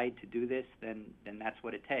aside to do this, then that's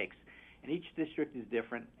what it takes. And each district is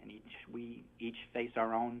different, and we each face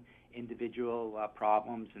our own individual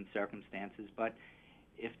problems and circumstances. But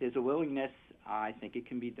if there's a willingness, I think it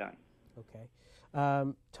can be done.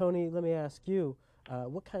 Okay. Tony, let me ask you,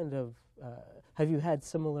 what kind of, have you had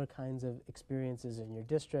similar kinds of experiences in your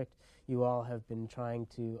district? You all have been trying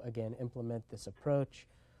to, again, implement this approach.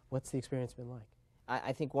 What's the experience been like?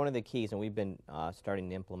 I think one of the keys, and we've been starting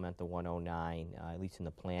to implement the 109, at least in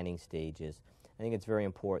the planning stages, I think it's very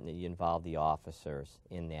important that you involve the officers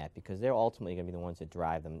in that, because they're ultimately going to be the ones that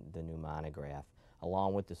drive the new monograph,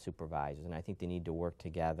 along with the supervisors. And I think they need to work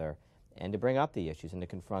together and to bring up the issues and to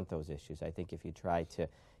confront those issues. I think if you try to,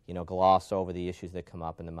 gloss over the issues that come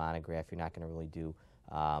up in the monograph, you're not going to really do,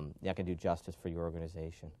 you're not going to do justice for your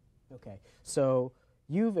organization. Okay. So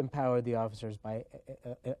you've empowered the officers by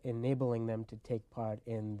enabling them to take part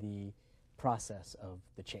in the process of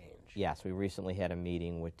the change. Yes, we recently had a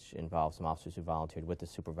meeting which involved some officers who volunteered with the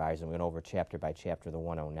supervisor, and we went over chapter by chapter the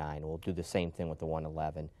 109. We'll do the same thing with the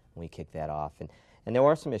 111 when we kick that off. And there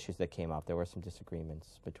were some issues that came up. There were some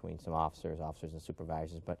disagreements between some officers and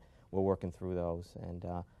supervisors, but we're working through those, and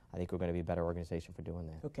I think we're going to be a better organization for doing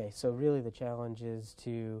that. Okay, so really the challenge is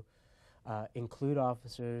to include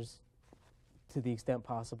officers to the extent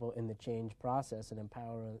possible in the change process and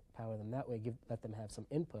empower them that way, let them have some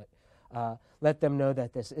input. Let them know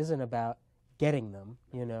that this isn't about getting them,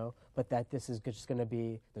 but that this is just going to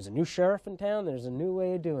be, there's a new sheriff in town, there's a new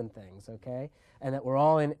way of doing things, okay? And that we're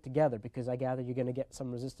all in it together, because I gather you're going to get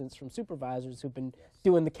some resistance from supervisors who've been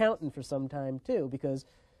doing the counting for some time too, because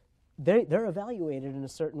they're evaluated in a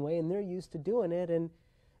certain way and they're used to doing it, and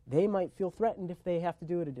they might feel threatened if they have to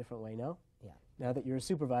do it a different way, no? Yeah. Now that you're a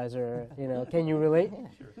supervisor, can you relate? Yeah,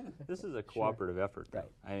 sure. This is a cooperative effort. Right.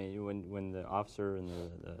 I mean, when the officer and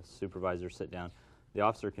the supervisor sit down, the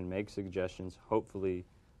officer can make suggestions, hopefully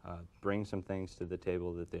bring some things to the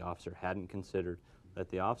table that the officer hadn't considered, let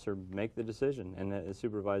the officer make the decision, and the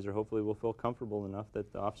supervisor hopefully will feel comfortable enough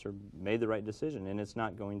that the officer made the right decision. And it's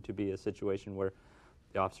not going to be a situation where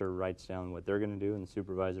the officer writes down what they're going to do and the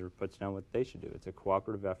supervisor puts down what they should do. It's a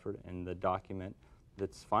cooperative effort, and the document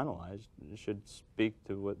that's finalized should speak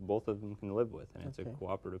to what both of them can live with, and it's a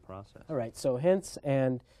cooperative process. All right, so Hintz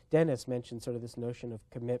and Dennis mentioned sort of this notion of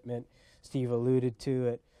commitment. Steve alluded to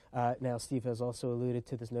it. Now Steve has also alluded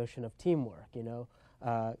to this notion of teamwork,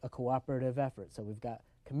 a cooperative effort. So we've got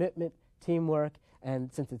commitment, teamwork,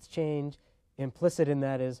 and since it's change, implicit in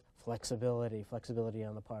that is flexibility. Flexibility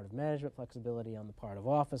on the part of management, flexibility on the part of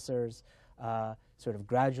officers, sort of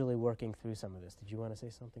gradually working through some of this. Did you want to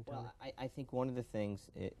say something, Tony? Well, I think one of the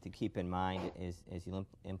things to keep in mind is as you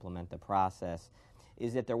implement the process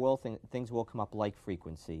is that things will come up like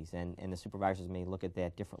frequencies, and the supervisors may look at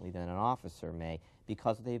that differently than an officer may,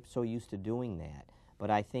 because they're so used to doing that. But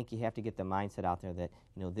I think you have to get the mindset out there that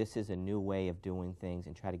this is a new way of doing things,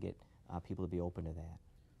 and try to get people to be open to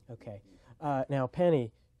that. Okay. Now,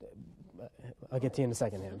 Penny, I'll get to you in a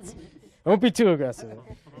second, Hans. I won't be too aggressive.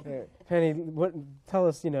 Penny, tell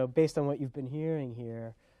us, based on what you've been hearing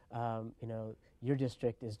here, your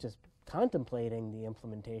district is just contemplating the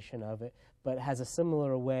implementation of it, but has a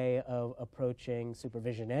similar way of approaching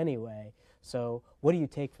supervision anyway. So what do you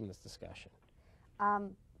take from this discussion?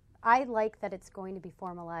 I like that it's going to be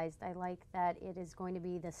formalized. I like that it is going to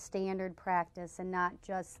be the standard practice and not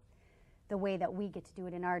just the way that we get to do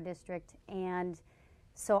it in our district. And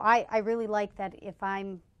so I really like that if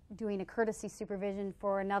I'm doing a courtesy supervision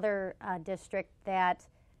for another district, that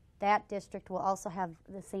district will also have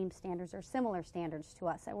the same standards or similar standards to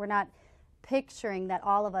us. We're not picturing that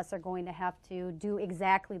all of us are going to have to do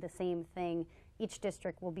exactly the same thing. Each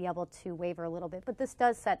district will be able to waver a little bit, but this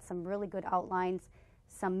does set some really good outlines,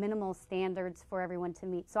 some minimal standards for everyone to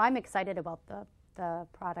meet. So I'm excited about the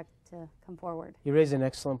product to come forward. You raised an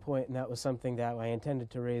excellent point, and that was something that I intended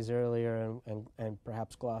to raise earlier and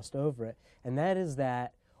perhaps glossed over it, and that is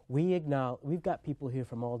that we've got people here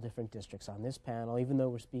from all different districts on this panel. Even though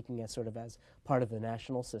we're speaking as part of the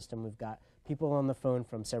national system, we've got people on the phone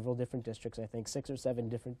from several different districts. I think 6 or 7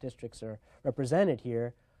 different districts are represented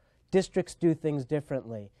here. Districts do things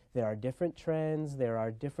differently. There are different trends, there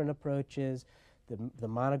are different approaches. The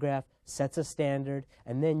monograph sets a standard,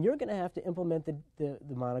 and then you're going to have to implement the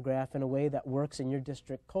monograph in a way that works in your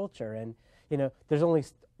district culture. And you know,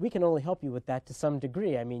 we can only help you with that to some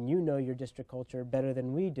degree. I mean, you know your district culture better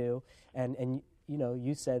than we do, and you know,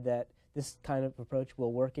 you said that this kind of approach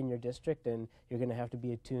will work in your district, and you're going to have to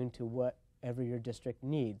be attuned to whatever your district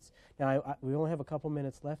needs. Now, we only have a couple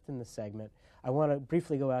minutes left in this segment. I want to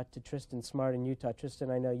briefly go out to Tristan Smart in Utah.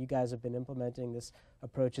 Tristan, I know you guys have been implementing this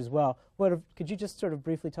approach as well. Could you just sort of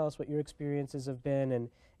briefly tell us what your experiences have been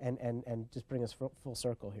and just bring us full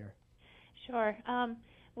circle here? Sure.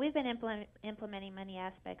 We've been implementing many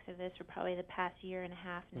aspects of this for probably the past year and a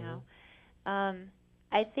half now.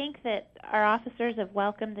 I think that our officers have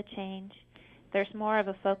welcomed the change. There's more of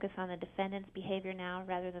a focus on the defendant's behavior now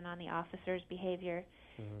rather than on the officer's behavior.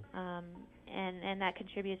 And that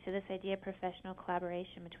contributes to this idea of professional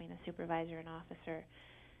collaboration between a supervisor and officer.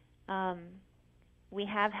 We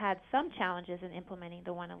have had some challenges in implementing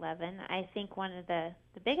the 111. I think one of the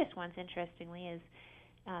biggest ones, interestingly, is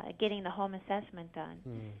getting the home assessment done.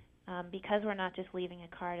 Because we're not just leaving a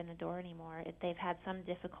card in the door anymore, they've had some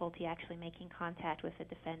difficulty actually making contact with the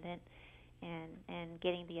defendant and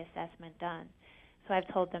getting the assessment done. So I've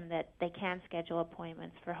told them that they can schedule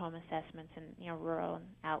appointments for home assessments in rural and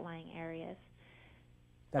outlying areas.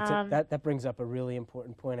 That brings up a really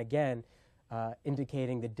important point again,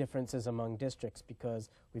 indicating the differences among districts, because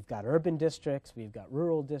we've got urban districts, we've got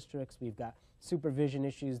rural districts, we've got supervision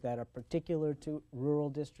issues that are particular to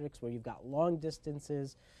rural districts where you've got long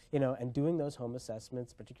distances, and doing those home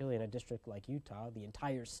assessments, particularly in a district like Utah, the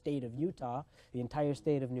entire state of Utah, the entire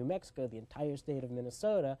state of New Mexico, the entire state of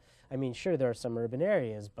Minnesota. I mean, sure, there are some urban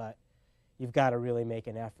areas, but you've got to really make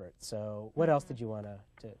an effort. So what else did you want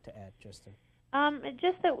to add, Tristan?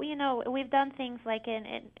 Just that we've done things like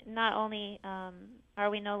not only are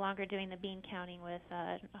we no longer doing the bean counting with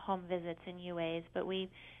home visits and UAs, but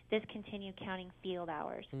we've discontinued counting field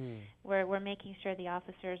hours. Where we're making sure the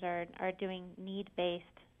officers are doing need-based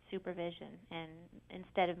supervision and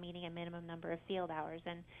instead of meeting a minimum number of field hours.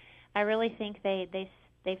 And I really think they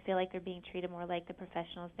feel like they're being treated more like the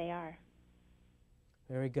professionals they are.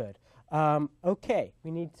 Very good. Okay,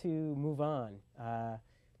 we need to move on.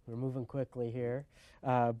 We're moving quickly here.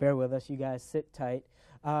 Bear with us. You guys sit tight.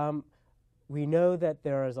 We know that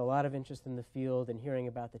there is a lot of interest in the field in hearing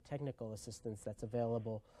about the technical assistance that's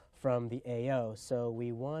available from the AO. So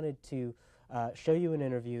we wanted to show you an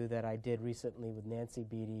interview that I did recently with Nancy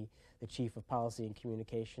Beatty, the Chief of Policy and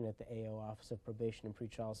Communication at the AO Office of Probation and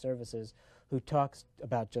Pretrial Services, who talks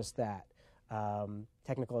about just that,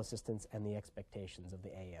 technical assistance and the expectations of the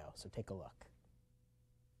AO. So take a look.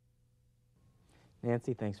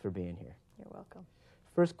 Nancy, thanks for being here. You're welcome.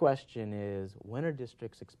 First question is, when are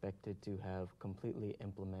districts expected to have completely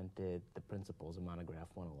implemented the principles of Monograph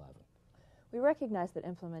 111? We recognize that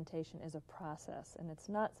implementation is a process, and it's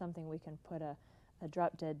not something we can put a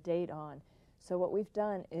drop-dead date on. So what we've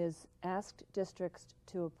done is asked districts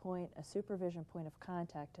to appoint a supervision point of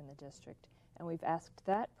contact in the district, and we've asked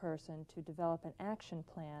that person to develop an action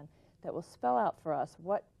plan that will spell out for us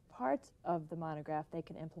what parts of the monograph they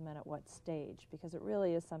can implement at what stage, because it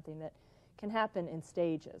really is something that can happen in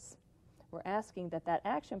stages. We're asking that that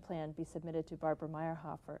action plan be submitted to Barbara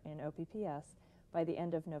Meyerhofer in OPPS by the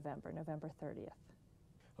end of November 30th.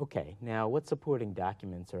 Okay, now what supporting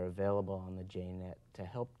documents are available on the JNet to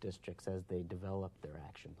help districts as they develop their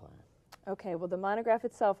action plan? Okay, well, the monograph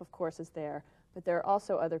itself, of course, is there, but there are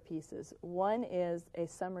also other pieces. One is a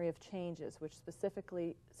summary of changes, which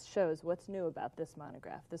specifically shows what's new about this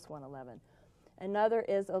monograph, this 111. Another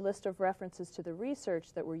is a list of references to the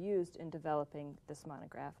research that were used in developing this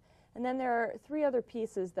monograph. And then there are 3 other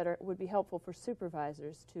pieces that would be helpful for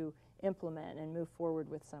supervisors to implement and move forward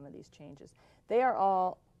with some of these changes. They are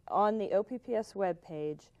all on the OPPS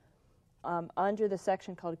webpage under the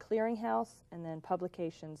section called Clearinghouse and then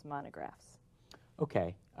Publications Monographs.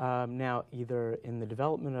 Okay. Now, either in the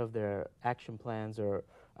development of their action plans or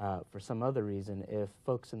for some other reason, if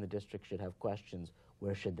folks in the district should have questions,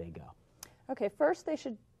 where should they go? Okay, first they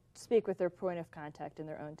should speak with their point of contact in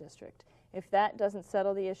their own district. If that doesn't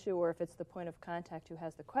settle the issue, or if it's the point of contact who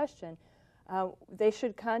has the question, they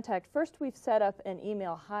should contact. First, we've set up an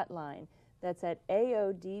email hotline that's at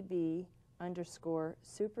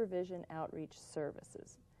AODB_Supervision Outreach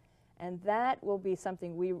Services. And that will be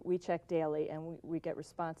something we check daily, and we get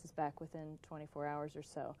responses back within 24 hours or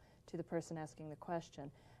so to the person asking the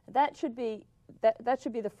question. That should be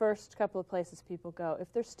the first couple of places people go.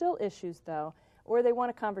 If there's still issues, though, or they want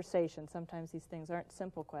a conversation, sometimes these things aren't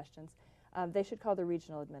simple questions, they should call the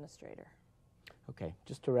regional administrator. Okay,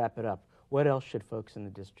 just to wrap it up, what else should folks in the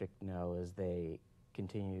district know as they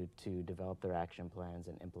continue to develop their action plans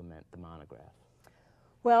and implement the monograph?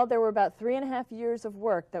 Well, there were about 3.5 years of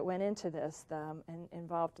work that went into this and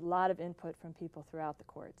involved a lot of input from people throughout the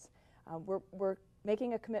courts. We're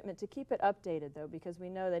making a commitment to keep it updated, though, because we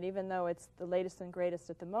know that even though it's the latest and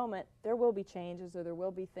greatest at the moment, there will be changes or there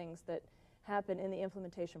will be things that happen in the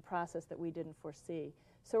implementation process that we didn't foresee.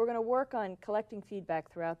 So we're going to work on collecting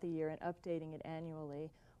feedback throughout the year and updating it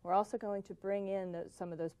annually. We're also going to bring in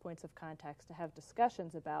some of those points of context to have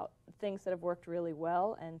discussions about things that have worked really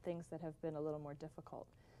well and things that have been a little more difficult.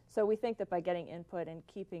 So we think that by getting input and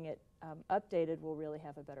keeping it updated, we'll really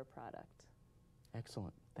have a better product.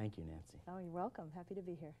 Excellent. Thank you, Nancy. Oh, you're welcome. Happy to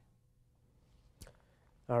be here.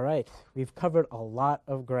 All right, we've covered a lot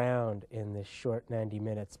of ground in this short 90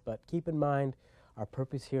 minutes, but keep in mind our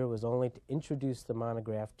purpose here was only to introduce the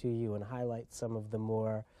monograph to you and highlight some of the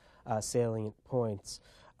more salient points.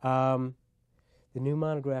 The new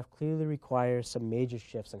monograph clearly requires some major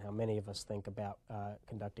shifts in how many of us think about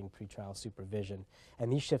conducting pretrial supervision,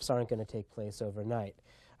 and these shifts aren't going to take place overnight.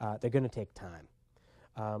 They're going to take time.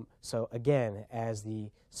 So again, as the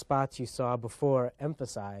spots you saw before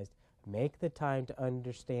emphasized, make the time to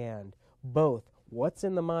understand both what's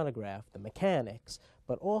in the monograph, the mechanics,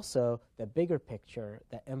 but also the bigger picture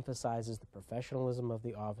that emphasizes the professionalism of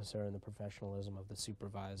the officer and the professionalism of the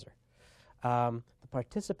supervisor. The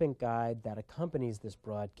participant guide that accompanies this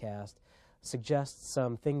broadcast suggests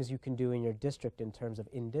some things you can do in your district in terms of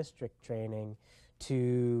in-district training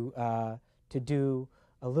to do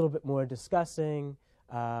a little bit more discussing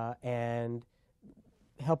and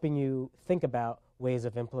helping you think about ways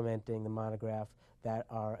of implementing the monograph that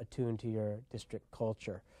are attuned to your district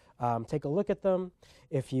culture. Take a look at them.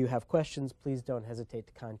 If you have questions, please don't hesitate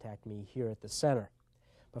to contact me here at the center.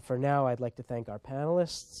 But for now, I'd like to thank our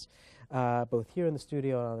panelists, both here in the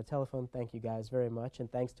studio and on the telephone. Thank you guys very much,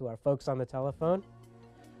 and thanks to our folks on the telephone.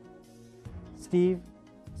 Steve,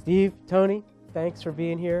 Tony, thanks for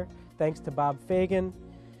being here. Thanks to Bob Fagan,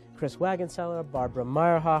 Chris Wagenseller, Barbara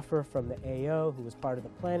Meyerhofer from the AO, who was part of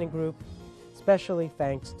the planning group. Especially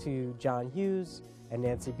thanks to John Hughes and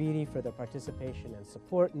Nancy Beatty for their participation and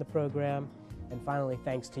support in the program. And finally,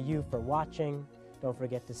 thanks to you for watching. Don't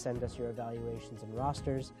forget to send us your evaluations and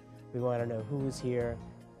rosters. We want to know who was here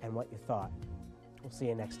and what you thought. We'll see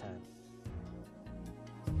you next time.